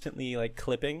constantly like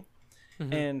clipping,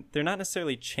 and they're not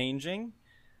necessarily changing.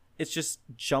 It's just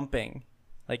jumping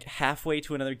like halfway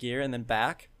to another gear and then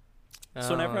back. So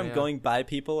whenever I'm going by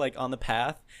people like on the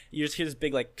path, you just hear this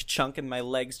big like chunk, and my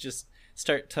legs just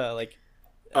start to like.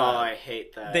 I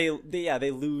hate that. They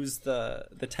lose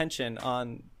the tension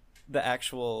on the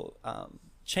actual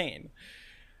chain.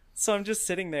 So I'm just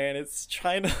sitting there, and it's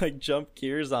trying to like jump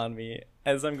gears on me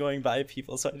as I'm going by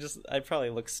people. So I probably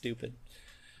look stupid.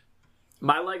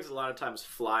 My legs a lot of times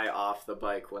fly off the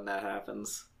bike when that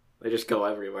happens. They just go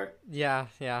everywhere. Yeah.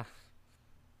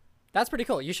 That's pretty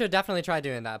cool. You should definitely try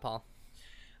doing that, Paul.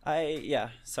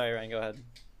 Sorry, Ryan, go ahead.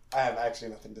 I have actually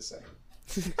nothing to say.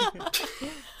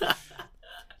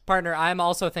 Partner, I'm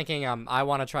also thinking I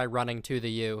want to try running to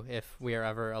the U if we are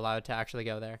ever allowed to actually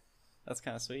go there. That's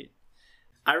kind of sweet.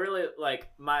 I really like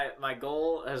my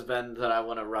goal has been that I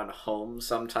want to run home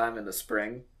sometime in the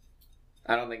spring.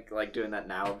 I don't think like doing that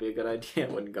now would be a good idea.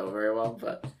 It wouldn't go very well,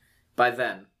 but by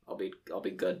then I'll be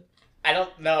good. I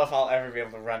don't know if I'll ever be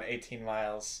able to run 18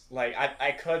 miles. Like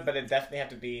I could, but it'd definitely have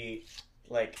to be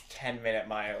like 10-minute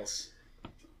miles.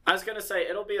 I was gonna say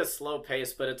it'll be a slow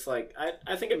pace, but it's like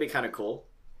I think it'd be kind of cool.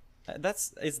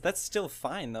 That's still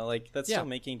fine though. Like that's still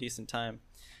making decent time.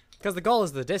 Because the goal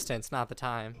is the distance, not the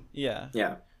time. Yeah.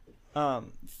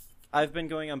 I've been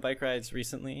going on bike rides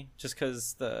recently just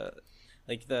because the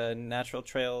natural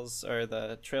trails or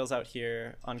the trails out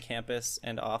here on campus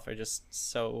and off are just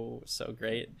so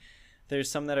great. There's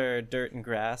some that are dirt and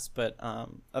grass, but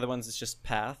other ones it's just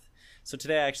path. So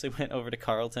today I actually went over to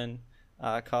Carleton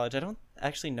College. I don't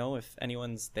actually know if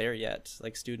anyone's there yet,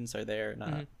 like students are there or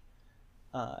not.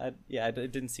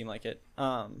 It didn't seem like it.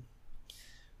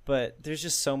 But there's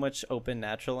just so much open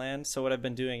natural land. So what I've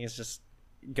been doing is just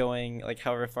going like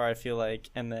however far I feel like,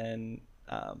 and then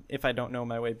if I don't know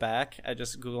my way back, I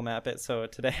just Google Map it. So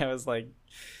today I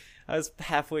was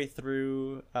halfway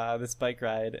through this bike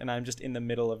ride, and I'm just in the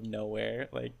middle of nowhere,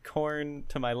 like corn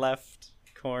to my left,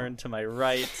 corn to my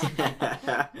right,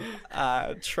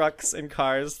 trucks and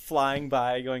cars flying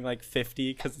by going like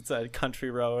 50 because it's a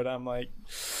country road. I'm like,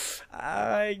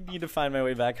 I need to find my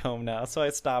way back home now. So I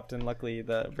stopped, and luckily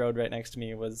the road right next to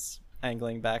me was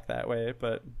angling back that way.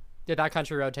 But did that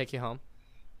country road take you home?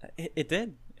 It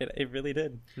did. It really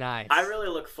did. Nice. I really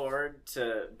look forward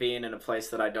to being in a place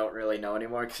that I don't really know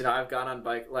anymore. Because I've gone on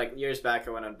bike, like years back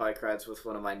I went on bike rides with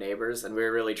one of my neighbors, and we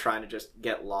were really trying to just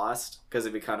get lost because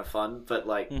it'd be kind of fun. But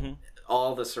like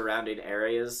all the surrounding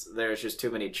areas, there's just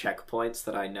too many checkpoints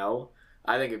that I know.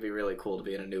 I think it'd be really cool to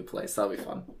be in a new place. That'll be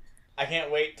fun. I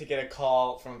can't wait to get a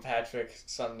call from Patrick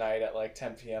some night at like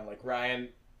 10 p.m. Like, Ryan,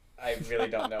 I really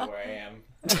don't know where I am.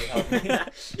 Can you help me?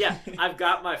 Yeah, I've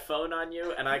got my phone on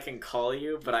you and I can call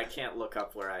you, but I can't look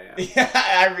up where I am. Yeah,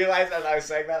 I realized as I was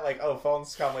saying that, like, oh,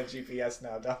 phones come with GPS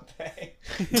now, don't they?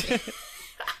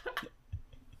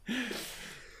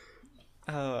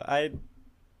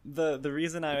 The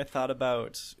reason I thought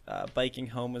about biking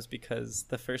home was because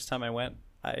the first time I went,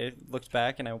 I looked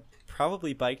back and I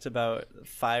probably biked about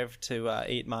 5 to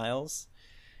 8 miles,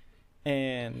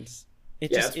 and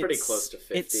it's pretty close to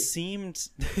 50.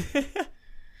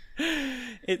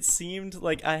 It seemed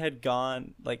like I had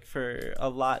gone like for a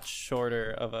lot shorter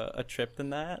of a trip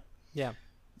than that. Yeah.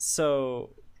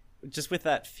 So just with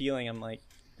that feeling, I'm like,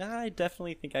 I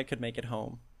definitely think I could make it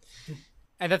home.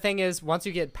 And the thing is, once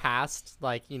you get past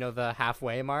like, the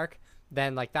halfway mark,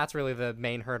 then like that's really the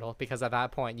main hurdle, because at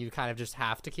that point you kind of just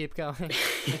have to keep going.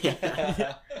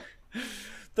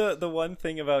 The one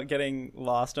thing about getting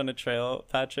lost on a trail,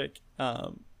 Patrick,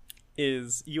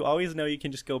 is you always know you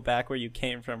can just go back where you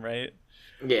came from, right?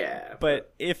 Yeah.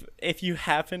 But if you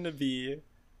happen to be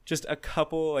just a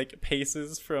couple like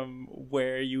paces from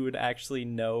where you would actually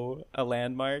know a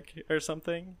landmark or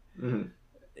something,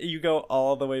 you go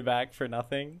all the way back for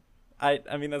nothing.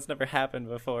 I mean, that's never happened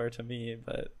before to me,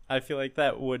 but I feel like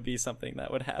that would be something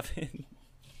that would happen.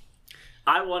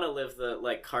 I want to live the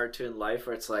like cartoon life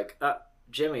where it's like,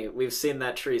 Jimmy, we've seen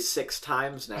that tree 6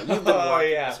 times now. You've been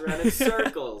walking this around in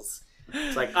circles.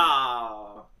 It's like,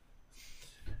 I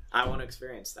want to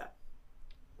experience that.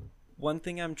 One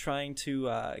thing I'm trying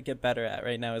to get better at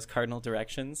right now is cardinal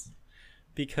directions,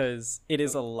 because it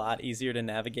is a lot easier to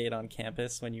navigate on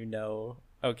campus when you know,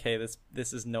 okay, this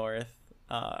is north,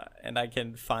 and I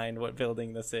can find what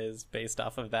building this is based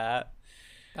off of that.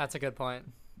 That's a good point.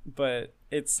 But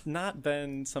it's not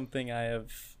been something I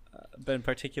have been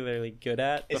particularly good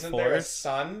at before. Isn't there a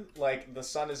sun? Like, the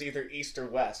sun is either east or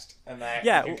west, and that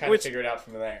Yeah, you can kind of figure it out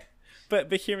from there.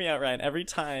 But hear me out, Ryan. Every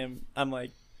time I'm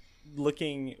like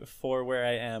looking for where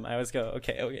I am, I always go,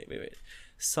 okay, wait.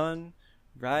 Sun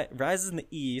rises in the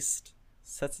east.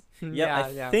 Sets. Yeah,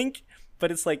 I think,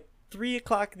 but it's like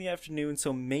 3:00 in the afternoon,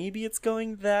 so maybe it's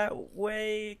going that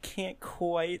way. Can't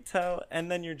quite tell, and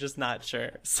then you're just not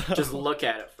sure. So just look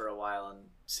at it for a while and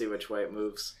see which way it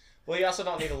moves. Well, you also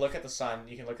don't need to look at the sun.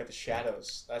 You can look at the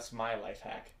shadows. That's my life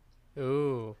hack.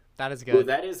 Ooh, that is good. Ooh,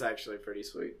 that is actually pretty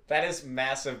sweet. That is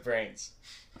massive brains.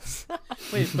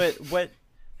 Wait, but what?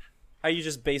 Are you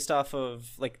just based off of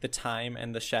like the time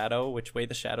and the shadow, which way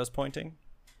the shadow's pointing?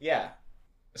 Yeah.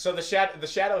 So the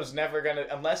shadow is never gonna,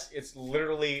 unless it's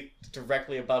literally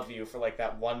directly above you for like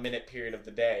that 1 minute period of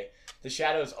the day. The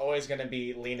shadow is always gonna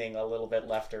be leaning a little bit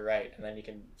left or right, and then you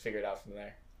can figure it out from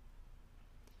there.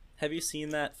 Have you seen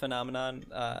that phenomenon,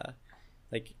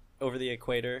 like over the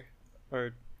equator,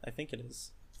 or I think it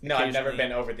is? No, I've never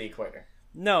been over the equator.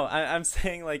 No, I'm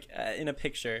saying like in a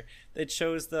picture, it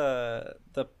shows the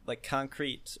like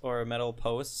concrete or metal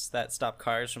posts that stop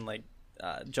cars from like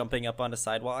jumping up onto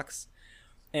sidewalks,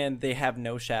 and they have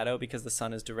no shadow because the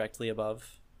sun is directly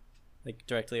above, like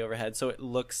directly overhead, so it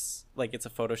looks like it's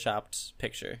a photoshopped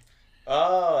picture.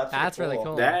 Oh, that's really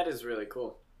cool. That is really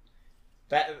cool.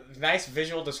 That nice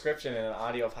visual description in an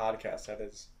audio podcast. That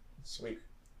is sweet.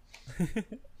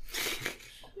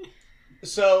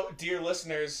 So, dear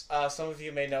listeners, some of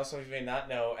you may know, some of you may not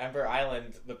know, Ember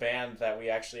Island, the band that we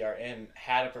actually are in,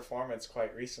 had a performance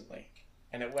quite recently,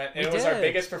 and it was our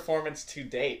biggest performance to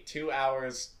date. 2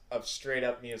 hours of straight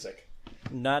up music.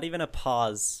 Not even a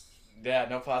pause. Yeah,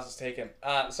 no pauses taken.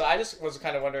 So I just was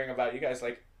kind of wondering about you guys.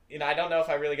 Like, I don't know if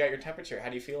I really got your temperature. How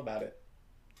do you feel about it?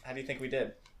 How do you think we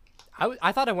did?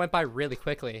 I thought it went by really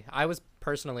quickly. I was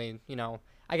personally,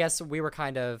 I guess we were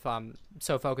kind of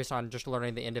so focused on just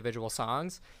learning the individual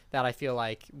songs that I feel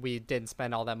like we didn't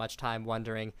spend all that much time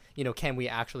wondering, can we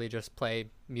actually just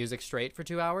play music straight for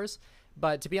 2 hours?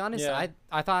 But to be honest, yeah.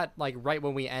 I thought like right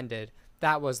when we ended,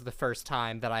 that was the first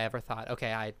time that I ever thought,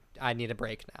 okay, I need a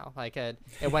break now. Like it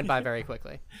went by very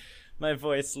quickly. My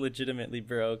voice legitimately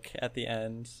broke at the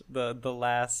end. The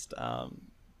last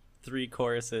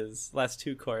last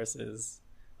two choruses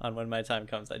on When My Time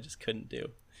Comes, I just couldn't do.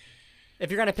 If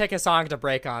you're going to pick a song to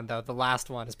break on, though, the last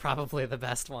one is probably the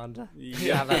best one to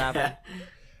have that happen.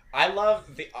 I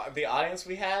love the audience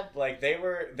we had. Like, they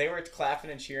were clapping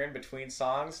and cheering between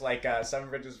songs. Like, Seven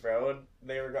Bridges Road,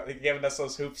 they were giving us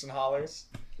those hoops and hollers.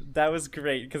 That was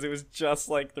great, because it was just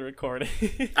like the recording.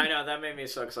 I know, that made me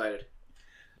so excited.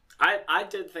 I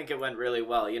did think it went really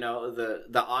well.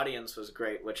 The audience was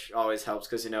great, which always helps,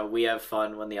 because, we have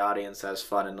fun when the audience has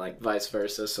fun, and, like, vice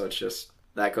versa, so it's just,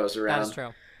 that goes around. That's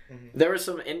true. Mm-hmm. There were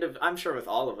some I'm sure with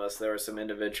all of us, there were some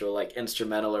individual like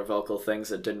instrumental or vocal things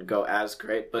that didn't go as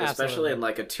great, but Absolutely. Especially in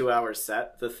like a 2-hour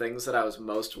set, the things that I was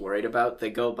most worried about, they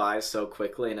go by so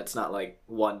quickly, and it's not like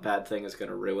one bad thing is going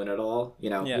to ruin it all.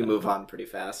 Yeah. You move on pretty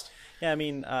fast. Yeah, I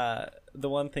mean, the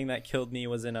one thing that killed me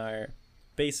was in our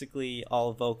basically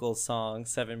all vocal song,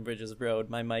 Seven Bridges Road,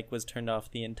 my mic was turned off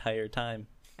the entire time.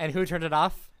 And who turned it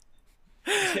off?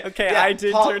 Okay, yeah, I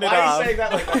did Paul, turn it off. Why are you saying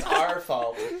that like that's our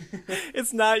fault?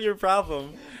 It's not your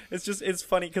problem. It's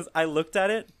funny because I looked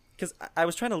at it because I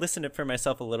was trying to listen to it for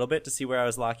myself a little bit to see where I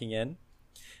was locking in.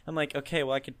 I'm like, okay,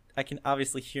 well I can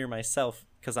obviously hear myself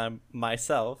because I'm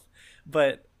myself,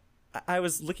 but I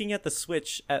was looking at the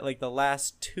switch at like the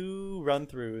last 2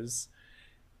 run-throughs,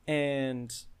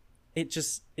 and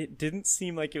it didn't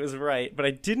seem like it was right, but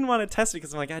I didn't want to test it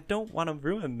because I'm like, I don't want to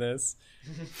ruin this,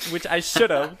 which I should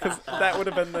have, because that would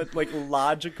have been the like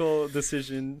logical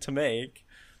decision to make.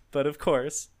 But of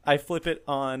course, I flip it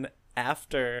on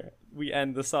after we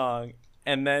end the song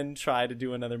and then try to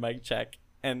do another mic check,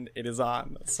 and it is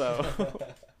on. So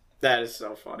That is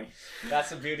so funny.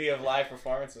 That's the beauty of live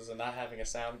performances and not having a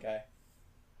sound guy.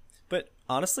 but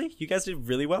honestly, you guys did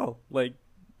really well. Like,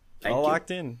 Thank all you. locked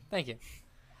in. Thank you.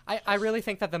 I really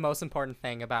think that the most important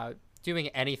thing about doing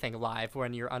anything live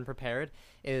when you're unprepared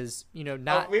is,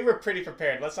 not... We were pretty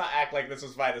prepared. Let's not act like this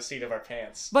was by the seat of our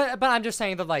pants. But I'm just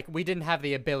saying that, like, we didn't have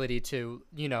the ability to,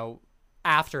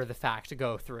 after the fact,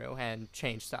 go through and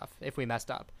change stuff if we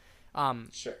messed up.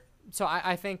 Sure. So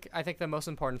I think the most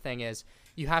important thing is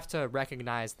you have to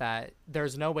recognize that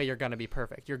there's no way you're going to be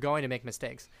perfect. You're going to make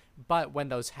mistakes. But when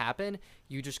those happen,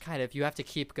 you just you have to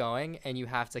keep going, and you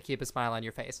have to keep a smile on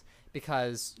your face.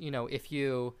 Because,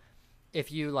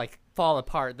 if you like fall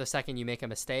apart the second you make a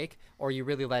mistake, or you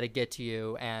really let it get to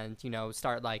you and,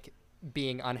 start like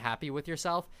being unhappy with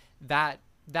yourself, that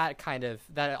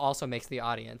also makes the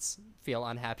audience feel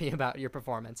unhappy about your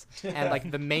performance. And like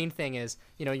the main thing is,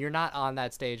 you're not on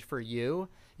that stage for you.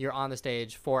 You're on the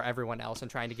stage for everyone else and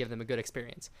trying to give them a good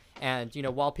experience. And,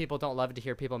 while people don't love to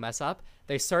hear people mess up,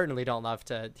 they certainly don't love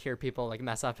to hear people like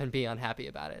mess up and be unhappy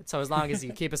about it. So as long as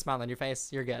you keep a smile on your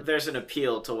face, you're good. There's an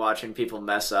appeal to watching people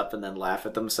mess up and then laugh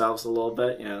at themselves a little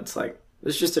bit. It's like,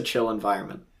 it's just a chill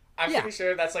environment. I'm pretty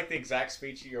sure that's like the exact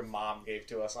speech your mom gave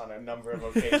to us on a number of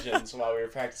occasions while we were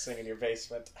practicing in your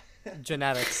basement.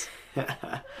 Genetics.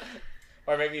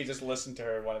 Or maybe you just listened to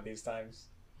her one of these times.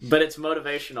 But it's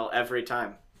motivational every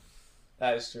time.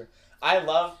 That is true. I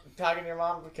love talking to your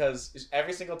mom because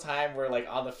every single time we're like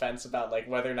on the fence about like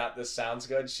whether or not this sounds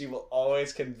good, she will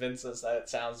always convince us that it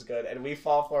sounds good, and we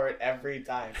fall for it every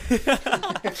time. It's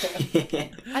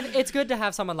good to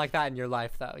have someone like that in your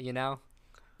life, though,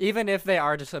 even if they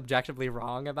are just objectively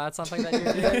wrong about something that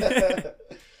you're doing.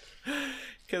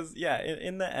 Because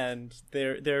in the end,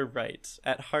 they're right.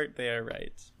 At heart, they are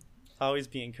right. Always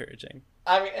be encouraging.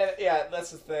 I mean,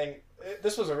 that's the thing.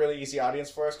 This was a really easy audience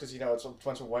for us because, it's a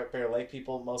bunch of White Bear Lake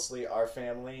people, mostly our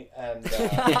family. And we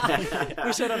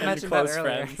should have mentioned that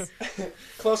earlier.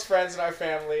 Close friends in our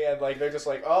family. And, like, they're just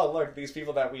like, oh, look, these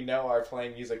people that we know are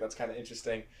playing music. That's kind of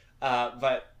interesting.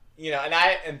 But,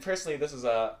 and personally, this is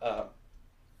a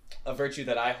virtue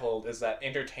that I hold, is that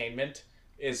entertainment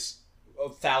is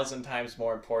 1,000 times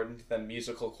more important than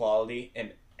musical quality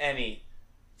in any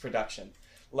production.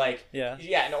 Like,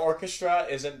 an orchestra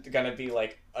isn't gonna be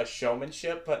like a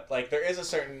showmanship, but like there is a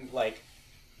certain like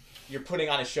you're putting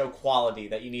on a show quality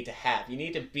that you need to have. You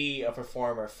need to be a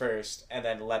performer first, and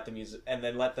then let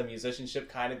the musicianship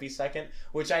kind of be second.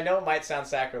 Which I know might sound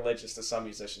sacrilegious to some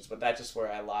musicians, but that's just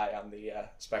where I lie on the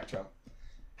spectrum.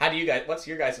 How do you guys? What's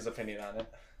your guys' opinion on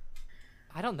it?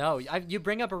 I don't know. You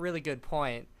bring up a really good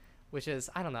point, which is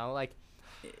I don't know, like.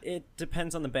 It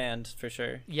depends on the band for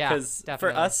sure. Yeah, because for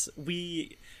definitely. us,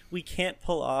 we can't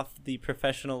pull off the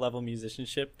professional level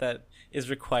musicianship that is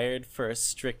required for a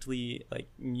strictly like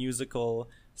musical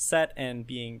set and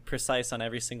being precise on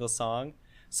every single song.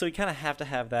 So we kind of have to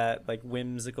have that like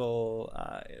whimsical,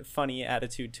 funny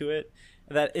attitude to it.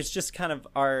 That it's just kind of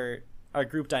our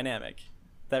group dynamic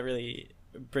that really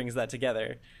brings that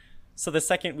together. So the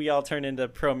second we all turn into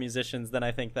pro musicians, then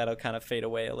I think that'll kind of fade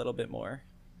away a little bit more.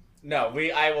 No,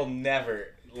 I will never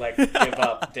like give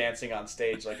up dancing on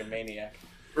stage like a maniac.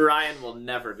 Ryan will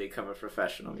never become a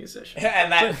professional musician.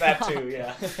 And that too,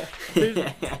 yeah.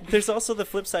 There's also the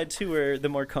flip side too, where the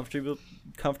more comfortable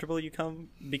you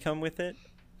become with it,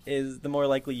 is the more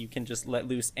likely you can just let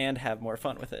loose and have more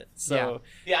fun with it. So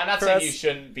I'm not saying you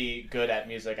shouldn't be good at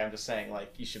music. I'm just saying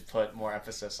like you should put more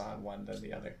emphasis on one than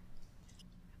the other.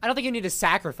 I don't think you need to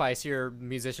sacrifice your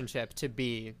musicianship to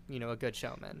be, a good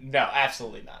showman. No,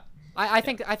 absolutely not. I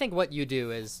think what you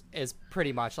do is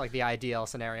pretty much like the ideal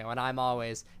scenario, and I'm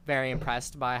always very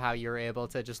impressed by how you're able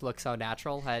to just look so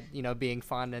natural at being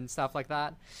fun and stuff like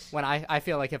that. When I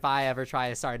feel like if I ever try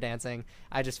to start dancing,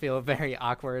 I just feel very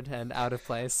awkward and out of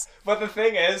place. But the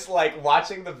thing is, like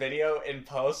watching the video in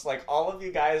post, like all of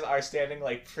you guys are standing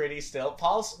like pretty still.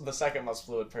 Paul's the second most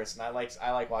fluid person. I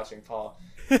like watching Paul.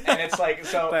 And it's like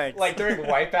so like during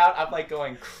Wipeout I'm like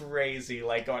going crazy,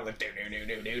 like going like do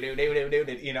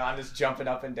I'm just jumping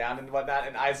up and down and whatnot,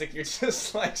 and Isaac, you're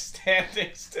just like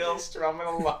standing still strumming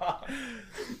along.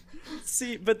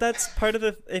 See, but that's part of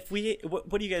the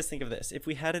what do you guys think of this? If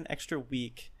we had an extra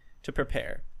week to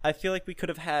prepare, I feel like we could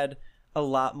have had a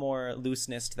lot more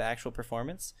looseness to the actual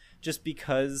performance, just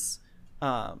because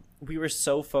we were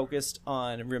so focused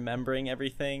on remembering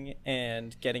everything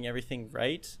and getting everything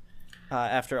right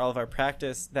after all of our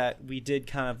practice that we did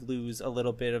kind of lose a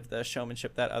little bit of the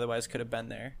showmanship that otherwise could have been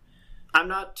there. I'm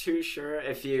not too sure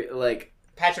if you like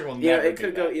Patrick will never. Yeah, it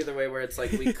could go either way, where it's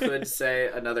like we could say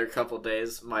another couple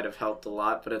days might have helped a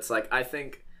lot, but it's like I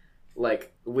think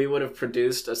like we would have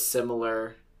produced a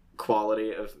similar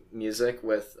quality of music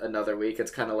with another week.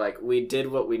 It's kind of like we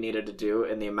did what we needed to do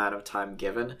in the amount of time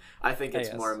given. I think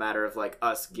it's more a matter of like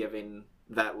us giving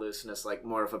that looseness like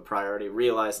more of a priority,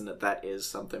 realizing that is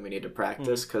something we need to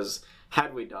practice, because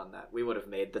had we done that, we would have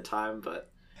made the time. But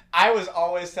I was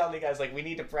always telling you guys, like, we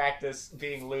need to practice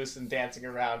being loose and dancing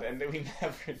around, and we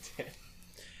never did.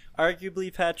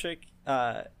 Arguably, Patrick,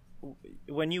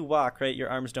 when you walk, right, your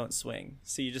arms don't swing,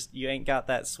 so you ain't got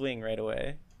that swing right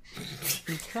away.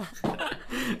 Is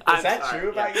that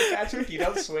true about you, Patrick? You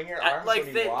don't swing your arms like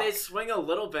when you walk? They swing a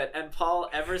little bit. And Paul,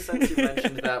 ever since you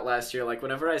mentioned that last year, like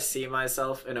whenever I see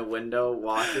myself in a window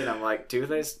walking, I'm like, do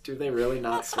they really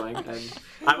not swing? And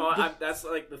I'm that's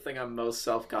like the thing I'm most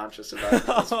self-conscious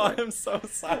about. I'm so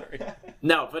sorry.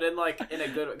 No, but in a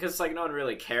good, because like no one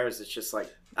really cares. It's just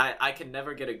like I can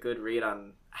never get a good read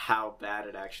on how bad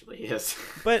it actually is.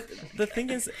 But the thing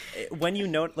is, when you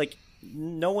know, like,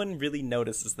 no one really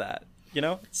notices that, you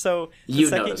know? So you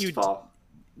notice, Paul.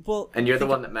 Well, and you're the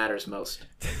one that matters most.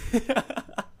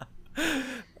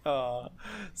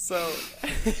 So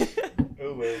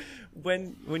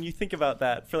when you think about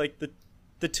that for like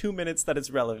the 2 minutes that it's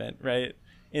relevant, right?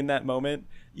 In that moment,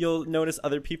 you'll notice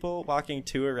other people walking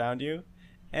too around you,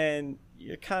 and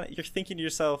you're thinking to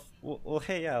yourself, well,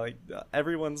 hey, yeah, like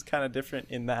everyone's kind of different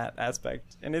in that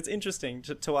aspect, and it's interesting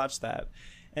to watch that.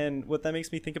 And what that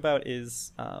makes me think about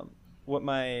is what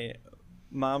my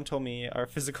mom told me our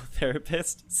physical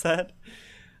therapist said.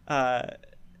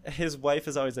 His wife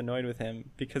is always annoyed with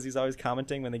him because he's always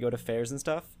commenting when they go to fairs and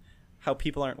stuff how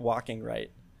people aren't walking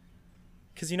right.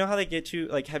 Because you know how they get you,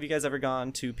 like, have you guys ever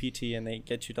gone to PT and they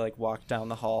get you to like walk down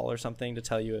the hall or something to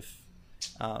tell you if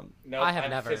no, I'm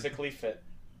never physically fit.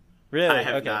 Really? I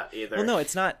have not either. Well, no,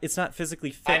 it's not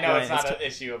physically fit. I know, Ryan. it's not an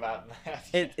issue about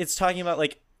that. It's talking about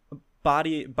like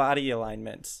body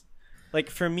alignment.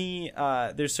 Like for me,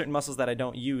 there's certain muscles that I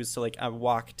don't use, so like I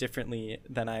walk differently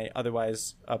than I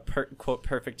otherwise a quote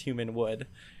perfect human would,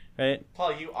 right?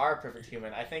 Paul, you are a perfect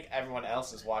human. I think everyone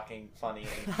else is walking funny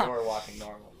and you're walking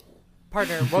normal.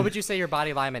 Partner, what would you say your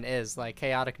body alignment is? Like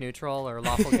chaotic neutral or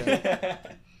lawful good?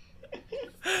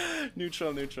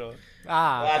 Neutral.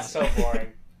 Ah, that's so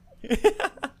boring.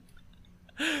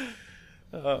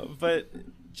 But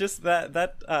just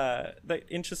that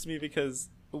interests me, because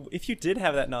if you did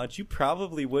have that knowledge, you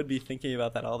probably would be thinking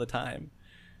about that all the time.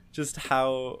 Just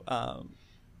how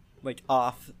like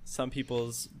off some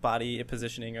people's body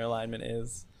positioning or alignment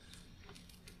is.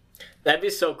 That'd be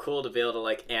so cool to be able to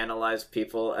like analyze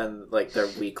people and like their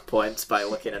weak points by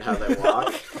looking at how they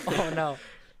walk. Oh no.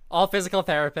 All physical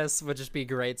therapists would just be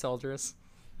great soldiers.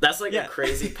 That's like a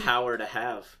crazy power to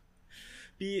have.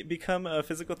 Become a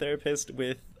physical therapist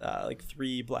with like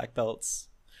 3 black belts.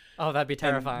 Oh, that'd be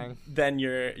terrifying. And then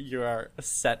you are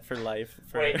set for life.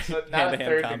 Wait, so not a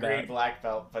third degree black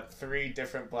belt, but 3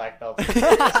 different black belts in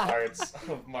various arts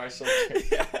of martial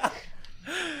arts. Yeah.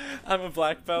 I'm a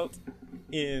black belt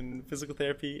in physical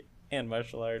therapy and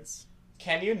martial arts.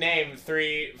 Can you name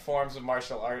 3 forms of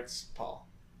martial arts, Paul?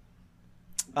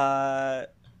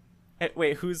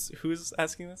 Wait, who's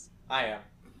asking this? I am.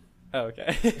 Oh,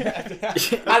 okay.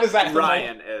 How does that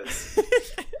Ryan is.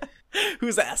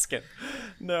 Who's asking?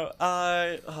 No.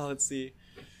 Let's see.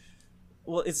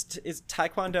 Well, is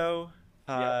Taekwondo?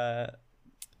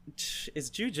 Is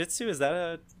Jiu-Jitsu? Is that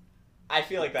a? I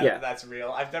feel like that's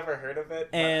real. I've never heard of it.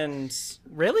 And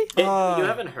really? You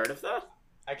haven't heard of that?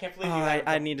 I can't believe you haven't.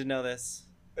 I need to know this.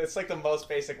 It's like the most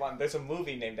basic one. There's a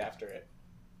movie named after it.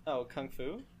 Oh, Kung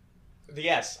Fu?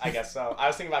 Yes, I guess so. I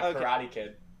was thinking about Karate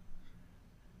Kid.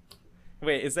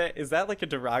 Wait, is that like a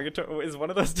derogatory? Is one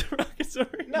of those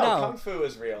derogatory? No, Kung Fu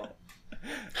is real.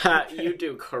 You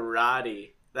do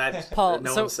karate. That's Paul.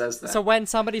 No one says that. So when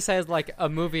somebody says like a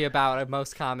movie about a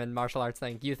most common martial arts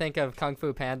thing, you think of Kung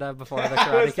Fu Panda before the Karate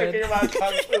I was Kid? thinking about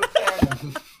Kung Fu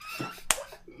Panda.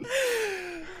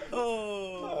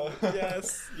 Oh,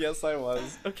 yes, I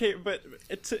was. Okay, but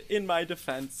in my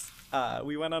defense,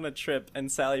 we went on a trip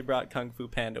and Sally brought Kung Fu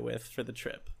Panda for the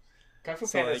trip. Kung Fu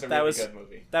Panda is a really good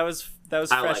movie. That was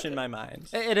fresh in my mind.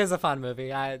 It is a fun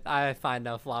movie. I find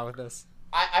no flaw with this.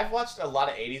 I've watched a lot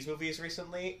of 80s movies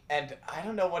recently, and I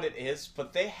don't know what it is,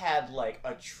 but they had like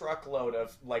a truckload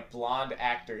of like blonde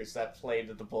actors that played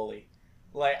the bully.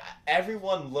 Like,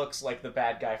 everyone looks like the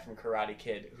bad guy from Karate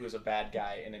Kid, who's a bad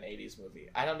guy in an 80s movie.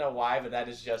 I don't know why, but that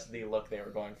is just the look they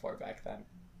were going for back then.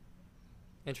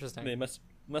 Interesting. They must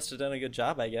have done a good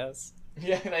job, I guess.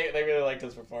 Yeah, they really liked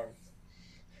his performance.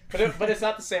 But it's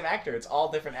not the same actor. It's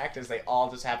all different actors. They all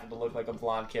just happen to look like a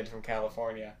blonde kid from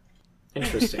California.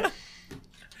 Interesting.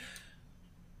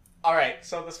 All right,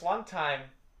 so this one time,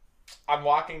 I'm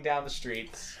walking down the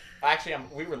streets. Actually,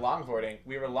 we were longboarding.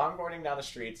 We were longboarding down the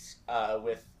streets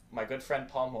with my good friend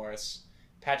Paul Morris,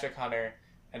 Patrick Hunter,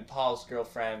 and Paul's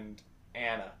girlfriend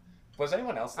Anna. Was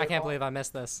anyone else there, I can't Paul? believe I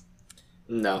missed this.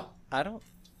 No, I don't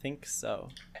think so.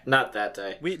 not that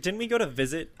day. Didn't we go to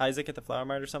visit Isaac at the Flower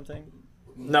Mart or something?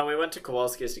 No, we went to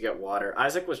Kowalski's to get water.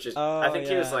 Isaac was just, Oh, I think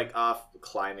he was yeah. like off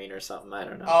climbing or something. I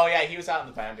don't know. Oh, yeah, he was out in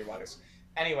the Boundary Waters.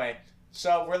 Anyway,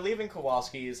 so we're leaving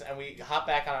Kowalski's, and we hop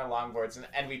back on our longboards,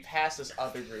 and we pass this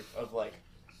other group of, like,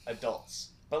 adults.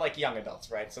 But, like, young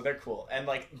adults, right? So they're cool. And,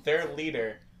 like, their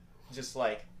leader, just,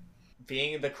 like,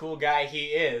 being the cool guy he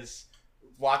is,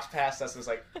 walks past us and is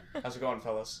like, how's it going,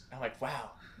 fellas? And I'm like,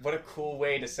 wow, what a cool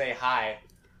way to say hi.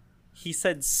 He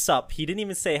said sup. He didn't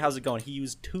even say how's it going. He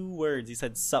used 2 words. He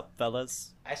said sup,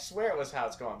 fellas. I swear it was how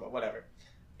it's going, but whatever.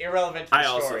 Irrelevant to the I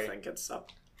story. also think it's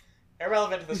up.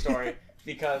 Irrelevant to the story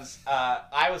because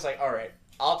I was like, all right,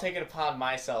 I'll take it upon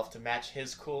myself to match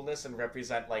his coolness and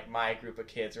represent like my group of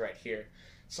kids right here.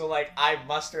 So like I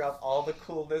muster up all the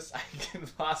coolness I can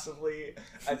possibly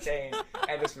attain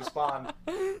and just respond,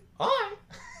 hi.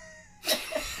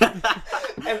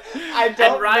 And I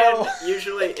don't And Ryan know.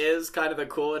 usually is kind of the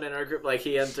cool one in our group. Like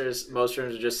he enters most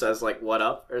rooms and just says like "what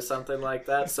up" or something like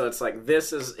that. So it's like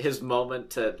this is his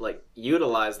moment to like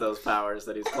utilize those powers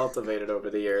that he's cultivated over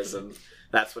the years, and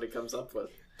that's what he comes up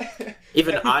with.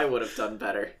 Even I would have done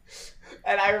better.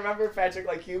 And I remember, Patrick,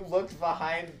 like you looked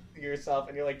behind yourself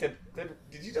and you're like, did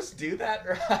you just do that,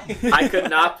 Ryan? I could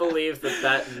not believe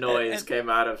that noise came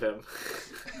out of him.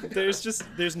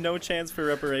 There's no chance for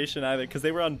reparation either because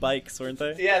they were on bikes, weren't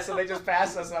they? Yeah, so they just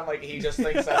passed us, and I'm like, he just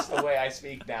thinks that's the way I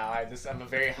speak now. I'm a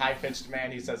very high pitched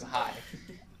man who says hi.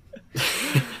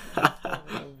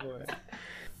 Oh boy.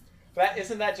 But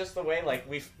isn't that just the way? Like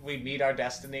we meet our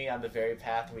destiny on the very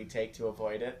path we take to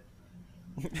avoid it.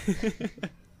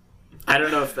 I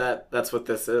don't know if that's what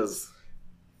this is.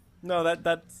 No,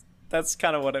 that's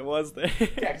kind of what it was there. Yeah,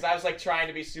 because I was like trying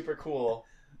to be super cool,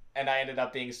 and I ended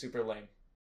up being super lame.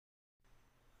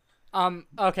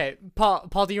 Okay,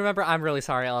 Paul, do you remember? I'm really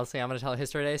sorry, Elsie. I'm gonna tell a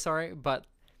History Day story, but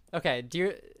okay.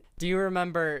 Do you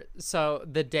remember? So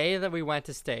the day that we went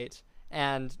to state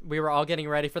and we were all getting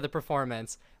ready for the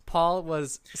performance, Paul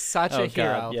was such a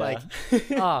hero. God,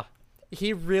 yeah. Like,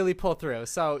 he really pulled through.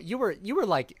 So you were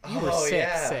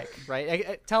sick,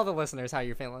 right? Tell the listeners how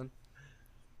you're feeling.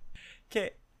 Okay,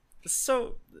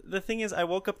 so the thing is, I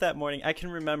woke up that morning. I can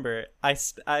remember I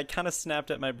kind of snapped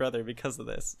at my brother because of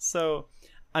this. So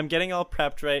I'm getting all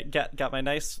prepped, right? Got my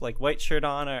nice like white shirt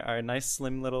on, our nice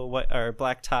slim little white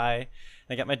black tie.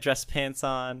 I got my dress pants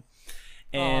on,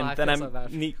 and then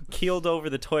I'm keeled over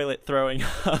the toilet throwing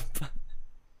up.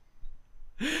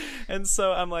 And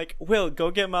so I'm like, Will,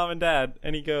 go get mom and dad.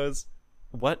 And he goes,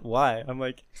 what? Why? I'm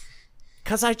like,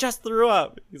 because I just threw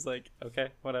up. He's like, okay,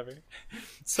 whatever.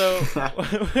 So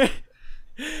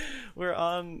we're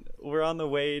on the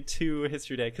way to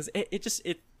History Day because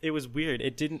it was weird. I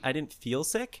didn't feel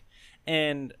sick,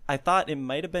 and I thought it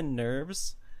might have been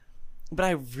nerves, but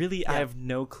I have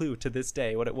no clue to this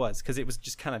day what it was because it was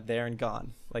just kind of there and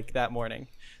gone like that morning.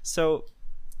 So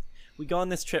we go on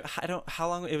this trip. How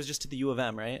long it was, just to the U of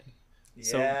M, right? Yeah.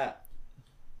 So,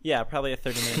 yeah, probably a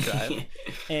 30-minute drive.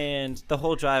 And the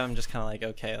whole drive, I'm just kind of like,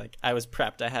 okay, like I was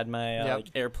prepped. I had my like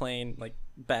airplane like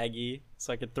baggie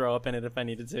so I could throw up in it if I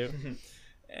needed to.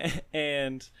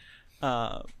 And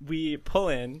we pull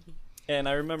in, and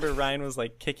I remember Ryan was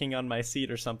like kicking on my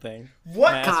seat or something.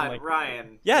 What? And I asked him, God, like,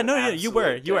 Ryan. yeah, no, you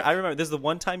were. Absolute I remember. This is the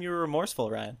one time you were remorseful,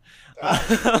 Ryan.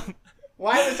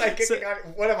 Why was I kicking on?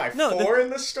 What am I, 4 in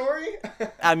the story?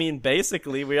 I mean,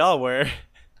 basically, we all were.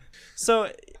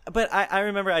 So, but I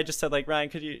remember I just said like, Ryan,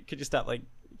 could you stop like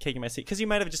kicking my seat? Because you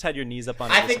might have just had your knees up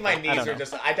on it. I think my knees were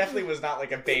just. I definitely was not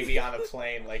like a baby on a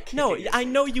plane. Like No, kicking I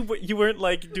know you weren't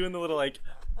like doing the little like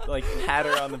pat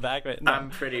her on the back of it. No. I'm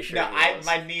pretty sure. No, he was.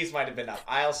 my knees might have been up.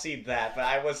 I'll see that, but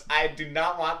I do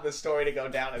not want the story to go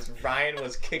down as Ryan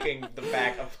was kicking the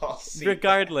back of Paul's seat.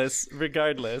 Regardless,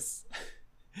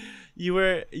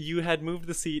 you had moved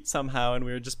the seat somehow, and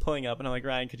we were just pulling up, and I'm like,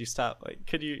 Ryan, could you stop? Like,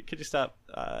 could you stop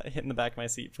hitting the back of my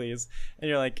seat, please? And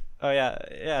you're like, oh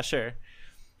yeah, sure.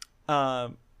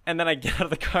 And then I get out of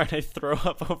the car and I throw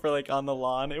up over like on the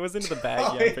lawn. It was into the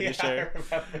baggie, I'm pretty sure.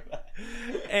 I remember that.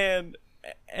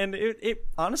 And it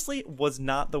honestly was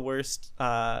not the worst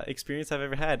experience I've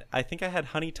ever had. I think I had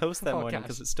honey toast that morning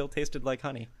because it still tasted like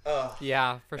honey. Ugh.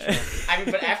 Yeah, for sure. I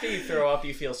mean, but after you throw up,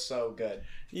 you feel so good.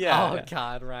 Yeah. Oh yeah.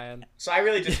 God, Ryan. So I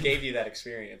really just gave you that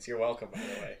experience. You're welcome, by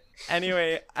the way.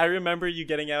 Anyway, I remember you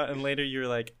getting out, and later you were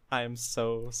like, "I'm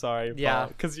so sorry, Paul," Yeah.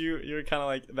 because you were kind of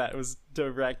like that was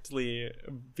directly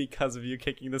because of you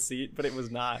kicking the seat, but it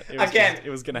was not. It was Again, just, it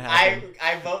was gonna happen.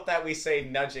 I vote that we say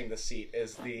nudging the seat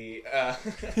is the.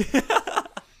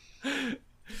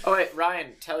 Oh wait,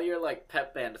 Ryan, tell your like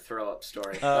pep band throw up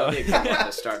story. That would be a good one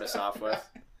to start us off with.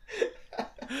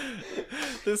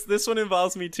 This one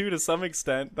involves me too to some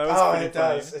extent. That was pretty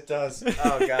funny. It does.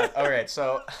 Oh god. All right,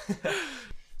 so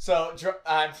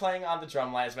I'm playing on the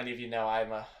drum line. As many of you know,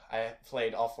 I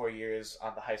played all 4 years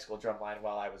on the high school drum line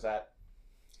while I was at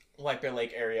White Bear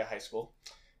Lake area high school,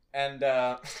 and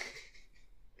and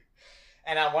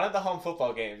on one of the home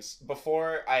football games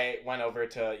before I went over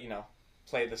to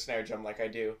play the snare drum like I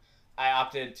do, I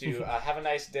opted to have a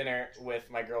nice dinner with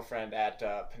my girlfriend at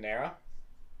Panera.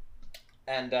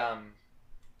 And I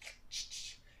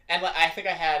think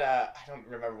I had I don't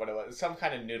remember what it was, some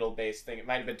kind of noodle based thing. It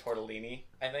might have been tortellini,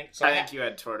 I think. So I think you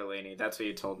had tortellini. That's what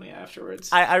you told me afterwards.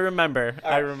 I remember.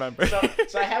 I remember. So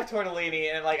I have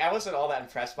tortellini, and like I wasn't all that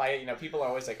impressed by it. People are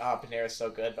always like, "Oh, Panera's so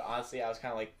good," but honestly, I was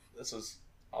kind of like, "This was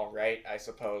all right, I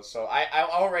suppose." So I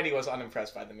already was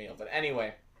unimpressed by the meal. But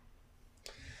anyway,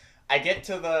 I get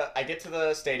to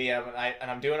the stadium,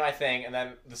 and I'm doing my thing, and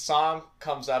then the song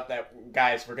comes up that,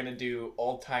 guys, we're gonna do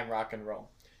old time rock and roll.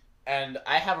 And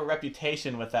I have a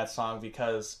reputation with that song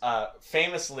because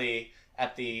famously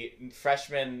at the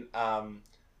freshman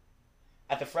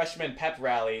pep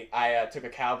rally, I took a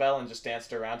cowbell and just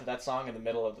danced around to that song in the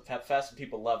middle of the pep fest, and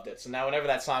people loved it. So now whenever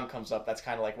that song comes up, that's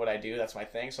kind of like what I do. That's my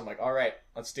thing. So I'm like, all right,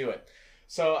 let's do it.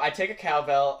 So I take a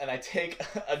cowbell and I take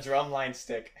a drumline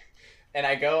stick, and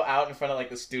I go out in front of like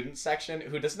the student section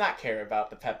who does not care about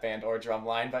the pep band or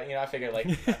drumline, but I figure like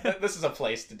this is a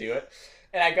place to do it.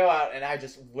 And I go out and I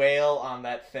just wail on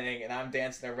that thing, and I'm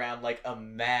dancing around like a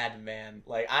madman.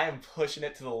 Like I am pushing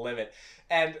it to the limit.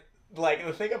 And like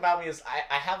the thing about me is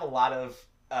I have a lot of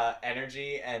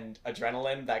energy and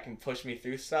adrenaline that can push me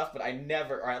through stuff, but I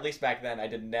never, or at least back then, I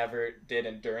never did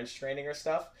endurance training or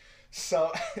stuff.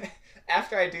 So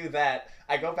after I do that,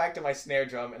 I go back to my snare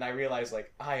drum and I realize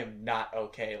like I am not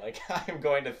okay. Like I am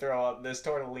going to throw up. This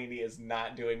tortellini is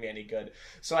not doing me any good.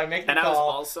 So I make the call. And I was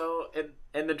also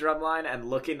in the drum line and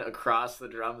looking across the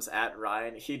drums at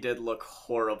Ryan. He did look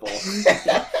horrible.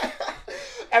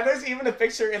 And there's even a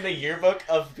picture in the yearbook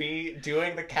of me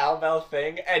doing the cowbell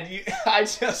thing, and I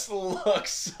just look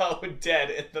so dead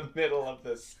in the middle of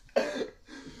this.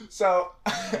 So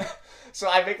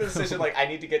I make the decision, like, I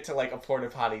need to get to, like, a porta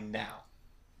potty now.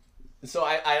 So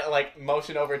I like,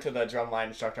 motion over to the drumline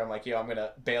instructor. I'm like, yo, I'm going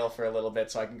to bail for a little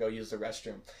bit so I can go use the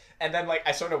restroom. And then, like,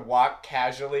 I sort of walk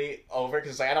casually over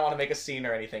because, like, I don't want to make a scene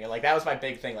or anything. And, like, that was my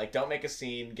big thing. Like, don't make a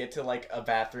scene. Get to, like, a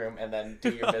bathroom and then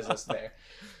do your business there.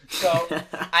 So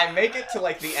I make it to,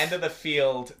 like, the end of the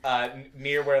field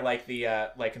near where, like,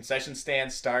 the, like, concession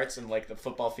stand starts and, like, the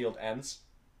football field ends.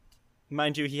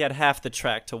 Mind you, he had half the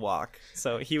track to walk.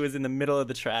 So he was in the middle of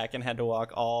the track and had to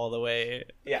walk all the way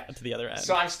to the other end.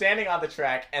 So I'm standing on the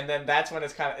track, and then that's when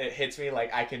it hits me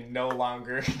like I can no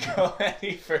longer go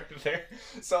any further.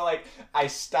 So like I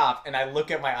stop and I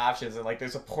look at my options, and like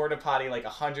there's a porta potty like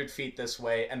 100 feet this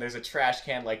way, and there's a trash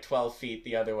can like 12 feet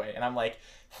the other way. And I'm like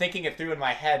thinking it through in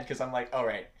my head because I'm like, all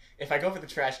right, if I go for the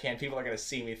trash can, people are going to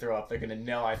see me throw up. They're going to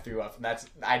know I threw up, and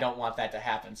I don't want that to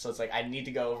happen. So it's like I need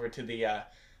to go over to the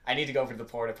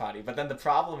porta potty. But then the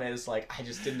problem is, like, I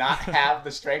just did not have the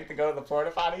strength to go to the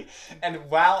porta potty. And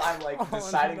while I'm, like,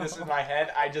 deciding this in my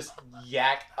head, I just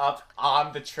yak up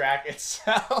on the track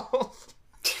itself.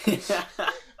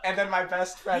 And then my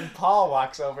best friend Paul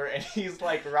walks over, and he's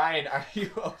like, Ryan, are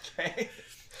you okay?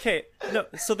 Okay, no,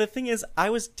 so the thing is, I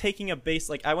was taking a bass,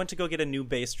 like, I went to go get a new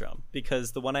bass drum,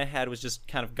 because the one I had was just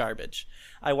kind of garbage.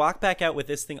 I walk back out with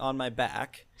this thing on my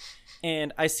back,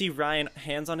 and I see Ryan,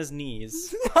 hands on his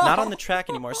knees, not on the track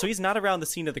anymore, so he's not around the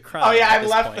scene of the crime. Oh yeah, I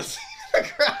left the scene of the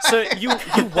crime. So you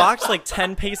walked like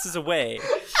 10 paces away,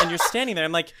 and you're standing there.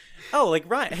 I'm like, oh, like,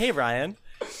 Ryan, hey, Ryan.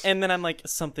 And then I'm like,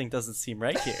 something doesn't seem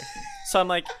right here. So I'm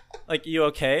like, you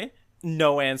okay?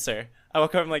 No answer. I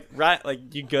walk over, I'm like, Ryan,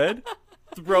 like, you good?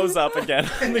 Throws up again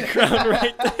on the ground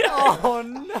right there. Oh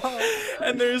no!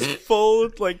 And there's full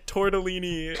like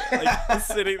tortellini like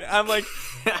sitting there. I'm like,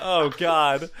 oh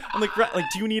god. I'm like,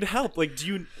 do you need help? Like,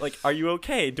 are you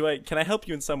okay? Can I help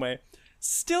you in some way?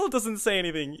 Still doesn't say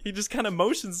anything. He just kind of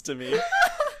motions to me.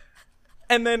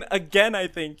 And then again, I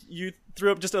think you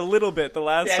threw up just a little bit the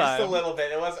last time. Yeah, just a little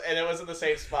bit. It was in the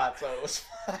same spot, so it was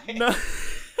fine. No.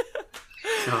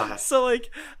 God. So like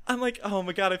I'm like, oh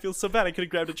my god, I feel so bad. I could have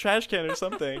grabbed a trash can or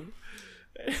something.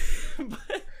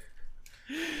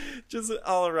 Just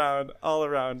all around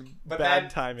But bad then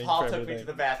timing Paul for took everything. me to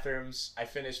the bathrooms. I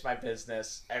finished my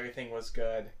business. Everything was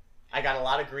good. I got a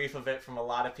lot of grief of it from a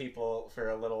lot of people for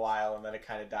a little while, and then it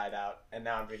kind of died out. And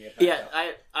now I'm bringing it back Yeah,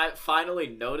 up. I finally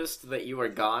noticed that you were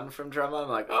gone from Drumline. I'm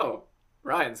like, oh,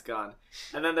 Ryan's gone.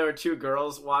 And then there were two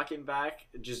girls walking back,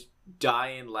 just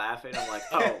dying laughing. I'm like,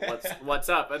 oh, what's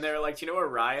up? And they were like, do you know where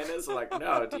Ryan is? I'm like,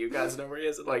 no, do you guys know where he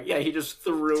is? I'm like, yeah, he just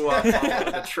threw up all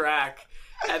over the track.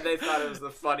 And they thought it was the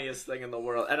funniest thing in the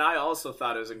world. And I also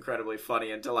thought it was incredibly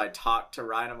funny until I talked to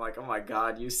Ryan. I'm like, oh my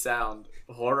God, you sound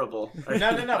horrible. No. Are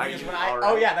Because you when all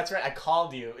Oh right? yeah, that's right. I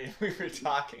called you and we were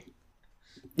talking.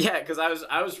 Yeah, because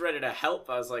I was ready to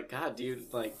help. I was like, God, do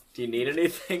you need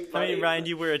anything? I buddy? mean, Ryan,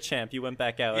 you were a champ. You went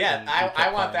back out. Yeah, and you I kept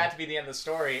want playing. that to be the end of the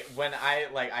story. When I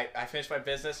finished my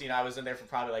business, I was in there for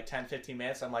probably like 10, 15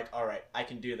 minutes. I'm like, all right, I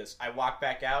can do this. I walk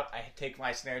back out. I take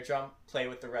my snare drum, play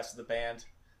with the rest of the band,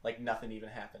 like nothing even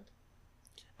happened.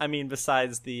 I mean,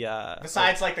 besides the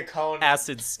Besides the cone.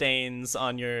 acid stains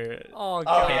on your Oh, Oh,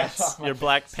 God. yeah. pants, your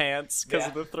black pants, because Yeah.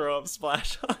 of the throw up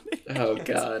splash on it. Oh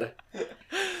God.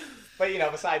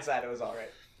 But besides that, it was all right.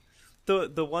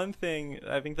 The one thing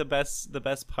I think the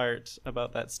best part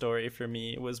about that story for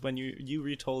me was when you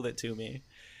retold it to me,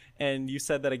 and you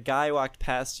said that a guy walked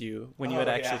past you when you had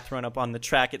Oh, actually yeah. thrown up on the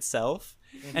track itself,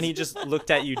 and he just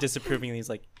looked at you disapprovingly. He's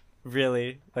like,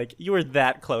 really? Like, you were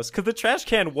that close? Because the trash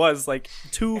can was like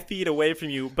 2 feet away from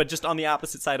you, but just on the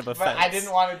opposite side of a But fence. I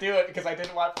didn't want to do it because I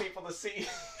didn't want people to see.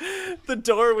 The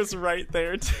door was right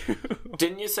there too.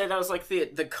 Didn't you say that was like the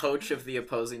coach of the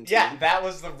opposing team? Yeah, that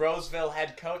was the Roseville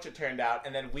head coach, it turned out,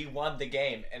 and then we won the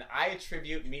game. And I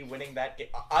attribute us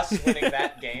winning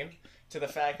that game to the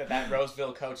fact that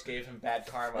Roseville coach gave him bad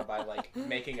karma by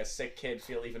making a sick kid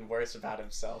feel even worse about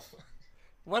himself.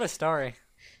 What a story.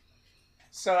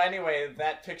 So anyway,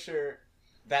 that picture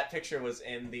was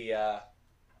in the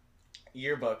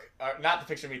yearbook. Not the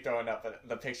picture of me throwing up, but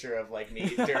the picture of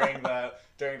me during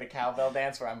the cowbell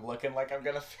dance where I'm looking like I'm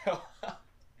gonna throw up.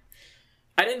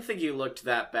 I didn't think you looked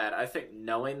that bad. I think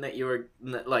knowing that you were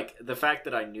the fact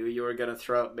that I knew you were gonna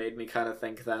throw up made me kind of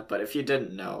think that. But if you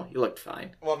didn't know, you looked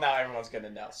fine. Well, now everyone's gonna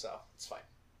know, so it's fine.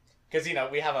 Because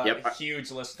we have a Yep.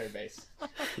 huge listener base.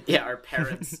 Yeah, our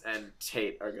parents and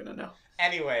Tate are gonna know.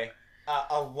 Anyway,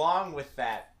 along with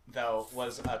that, though,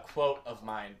 was a quote of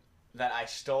mine that I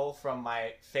stole from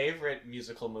my favorite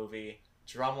musical movie,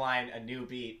 Drumline: A New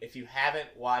Beat. If you haven't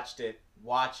watched it,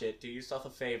 watch it. Do yourself a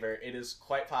favor. It is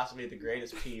quite possibly the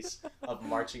greatest piece of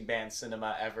marching band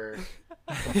cinema ever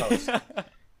composed.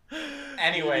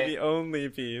 Anyway, Maybe the only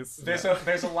piece. there's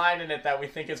a line in it that we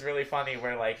think is really funny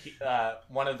where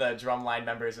one of the Drumline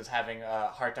members is having a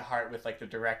heart-to-heart with the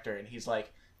director, and he's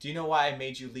like, do you know why I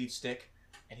made you lead stick?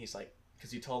 And he's like,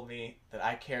 because you told me that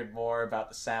I cared more about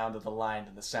the sound of the line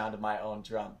than the sound of my own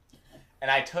drum.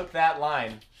 And I took that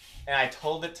line and I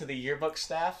told it to the yearbook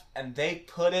staff, and they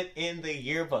put it in the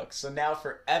yearbook. So now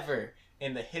forever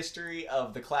in the history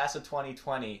of the class of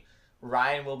 2020,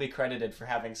 Ryan will be credited for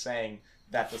having saying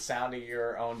that the sound of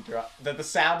your own drum, that the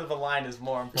sound of the line is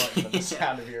more important than the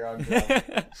sound of your own drum.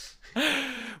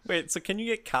 Wait, so can you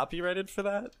get copyrighted for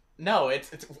that? No,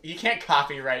 it's you can't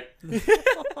copyright.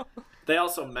 They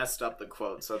also messed up the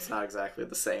quote, so it's not exactly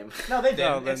the same. No, they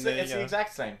didn't. Oh, then it's there you the go.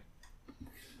 exact same.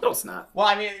 No, it's not. Well,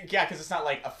 I mean, yeah, because it's not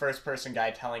like a first-person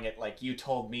guy telling it like, you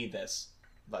told me this,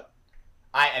 but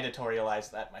I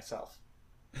editorialized that myself.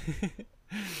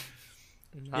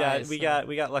 Yeah, Nice. we got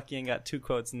lucky and got 2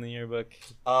 quotes in the yearbook.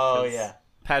 Oh, 'Cause yeah.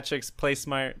 Patrick's play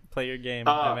smart, play your game.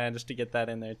 Oh. I managed to get that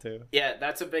in there too. Yeah,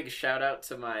 that's a big shout out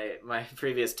to my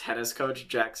previous tennis coach,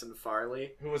 Jackson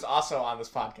Farley. Who was also on this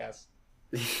podcast.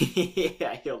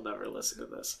 Yeah, he'll never listen to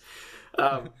this.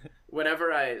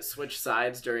 Whenever I switch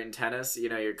sides during tennis,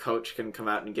 your coach can come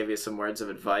out and give you some words of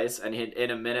advice, and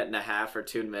in a minute and a half or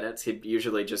 2 minutes, he'd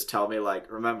usually just tell me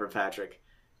remember, Patrick,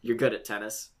 you're good at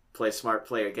tennis. Play smart,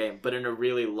 play your game, but in a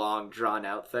really long, drawn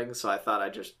out thing. So I thought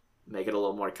I'd just make it a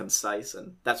little more concise,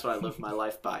 and that's what I live my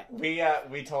life by.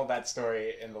 We told that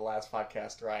story in the last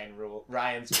podcast,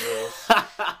 Ryan's rules.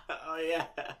 Oh yeah.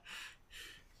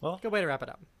 Good way to wrap it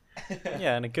up.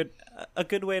 Yeah, and a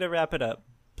good way to wrap it up.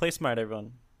 Play smart,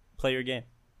 everyone. Play your game.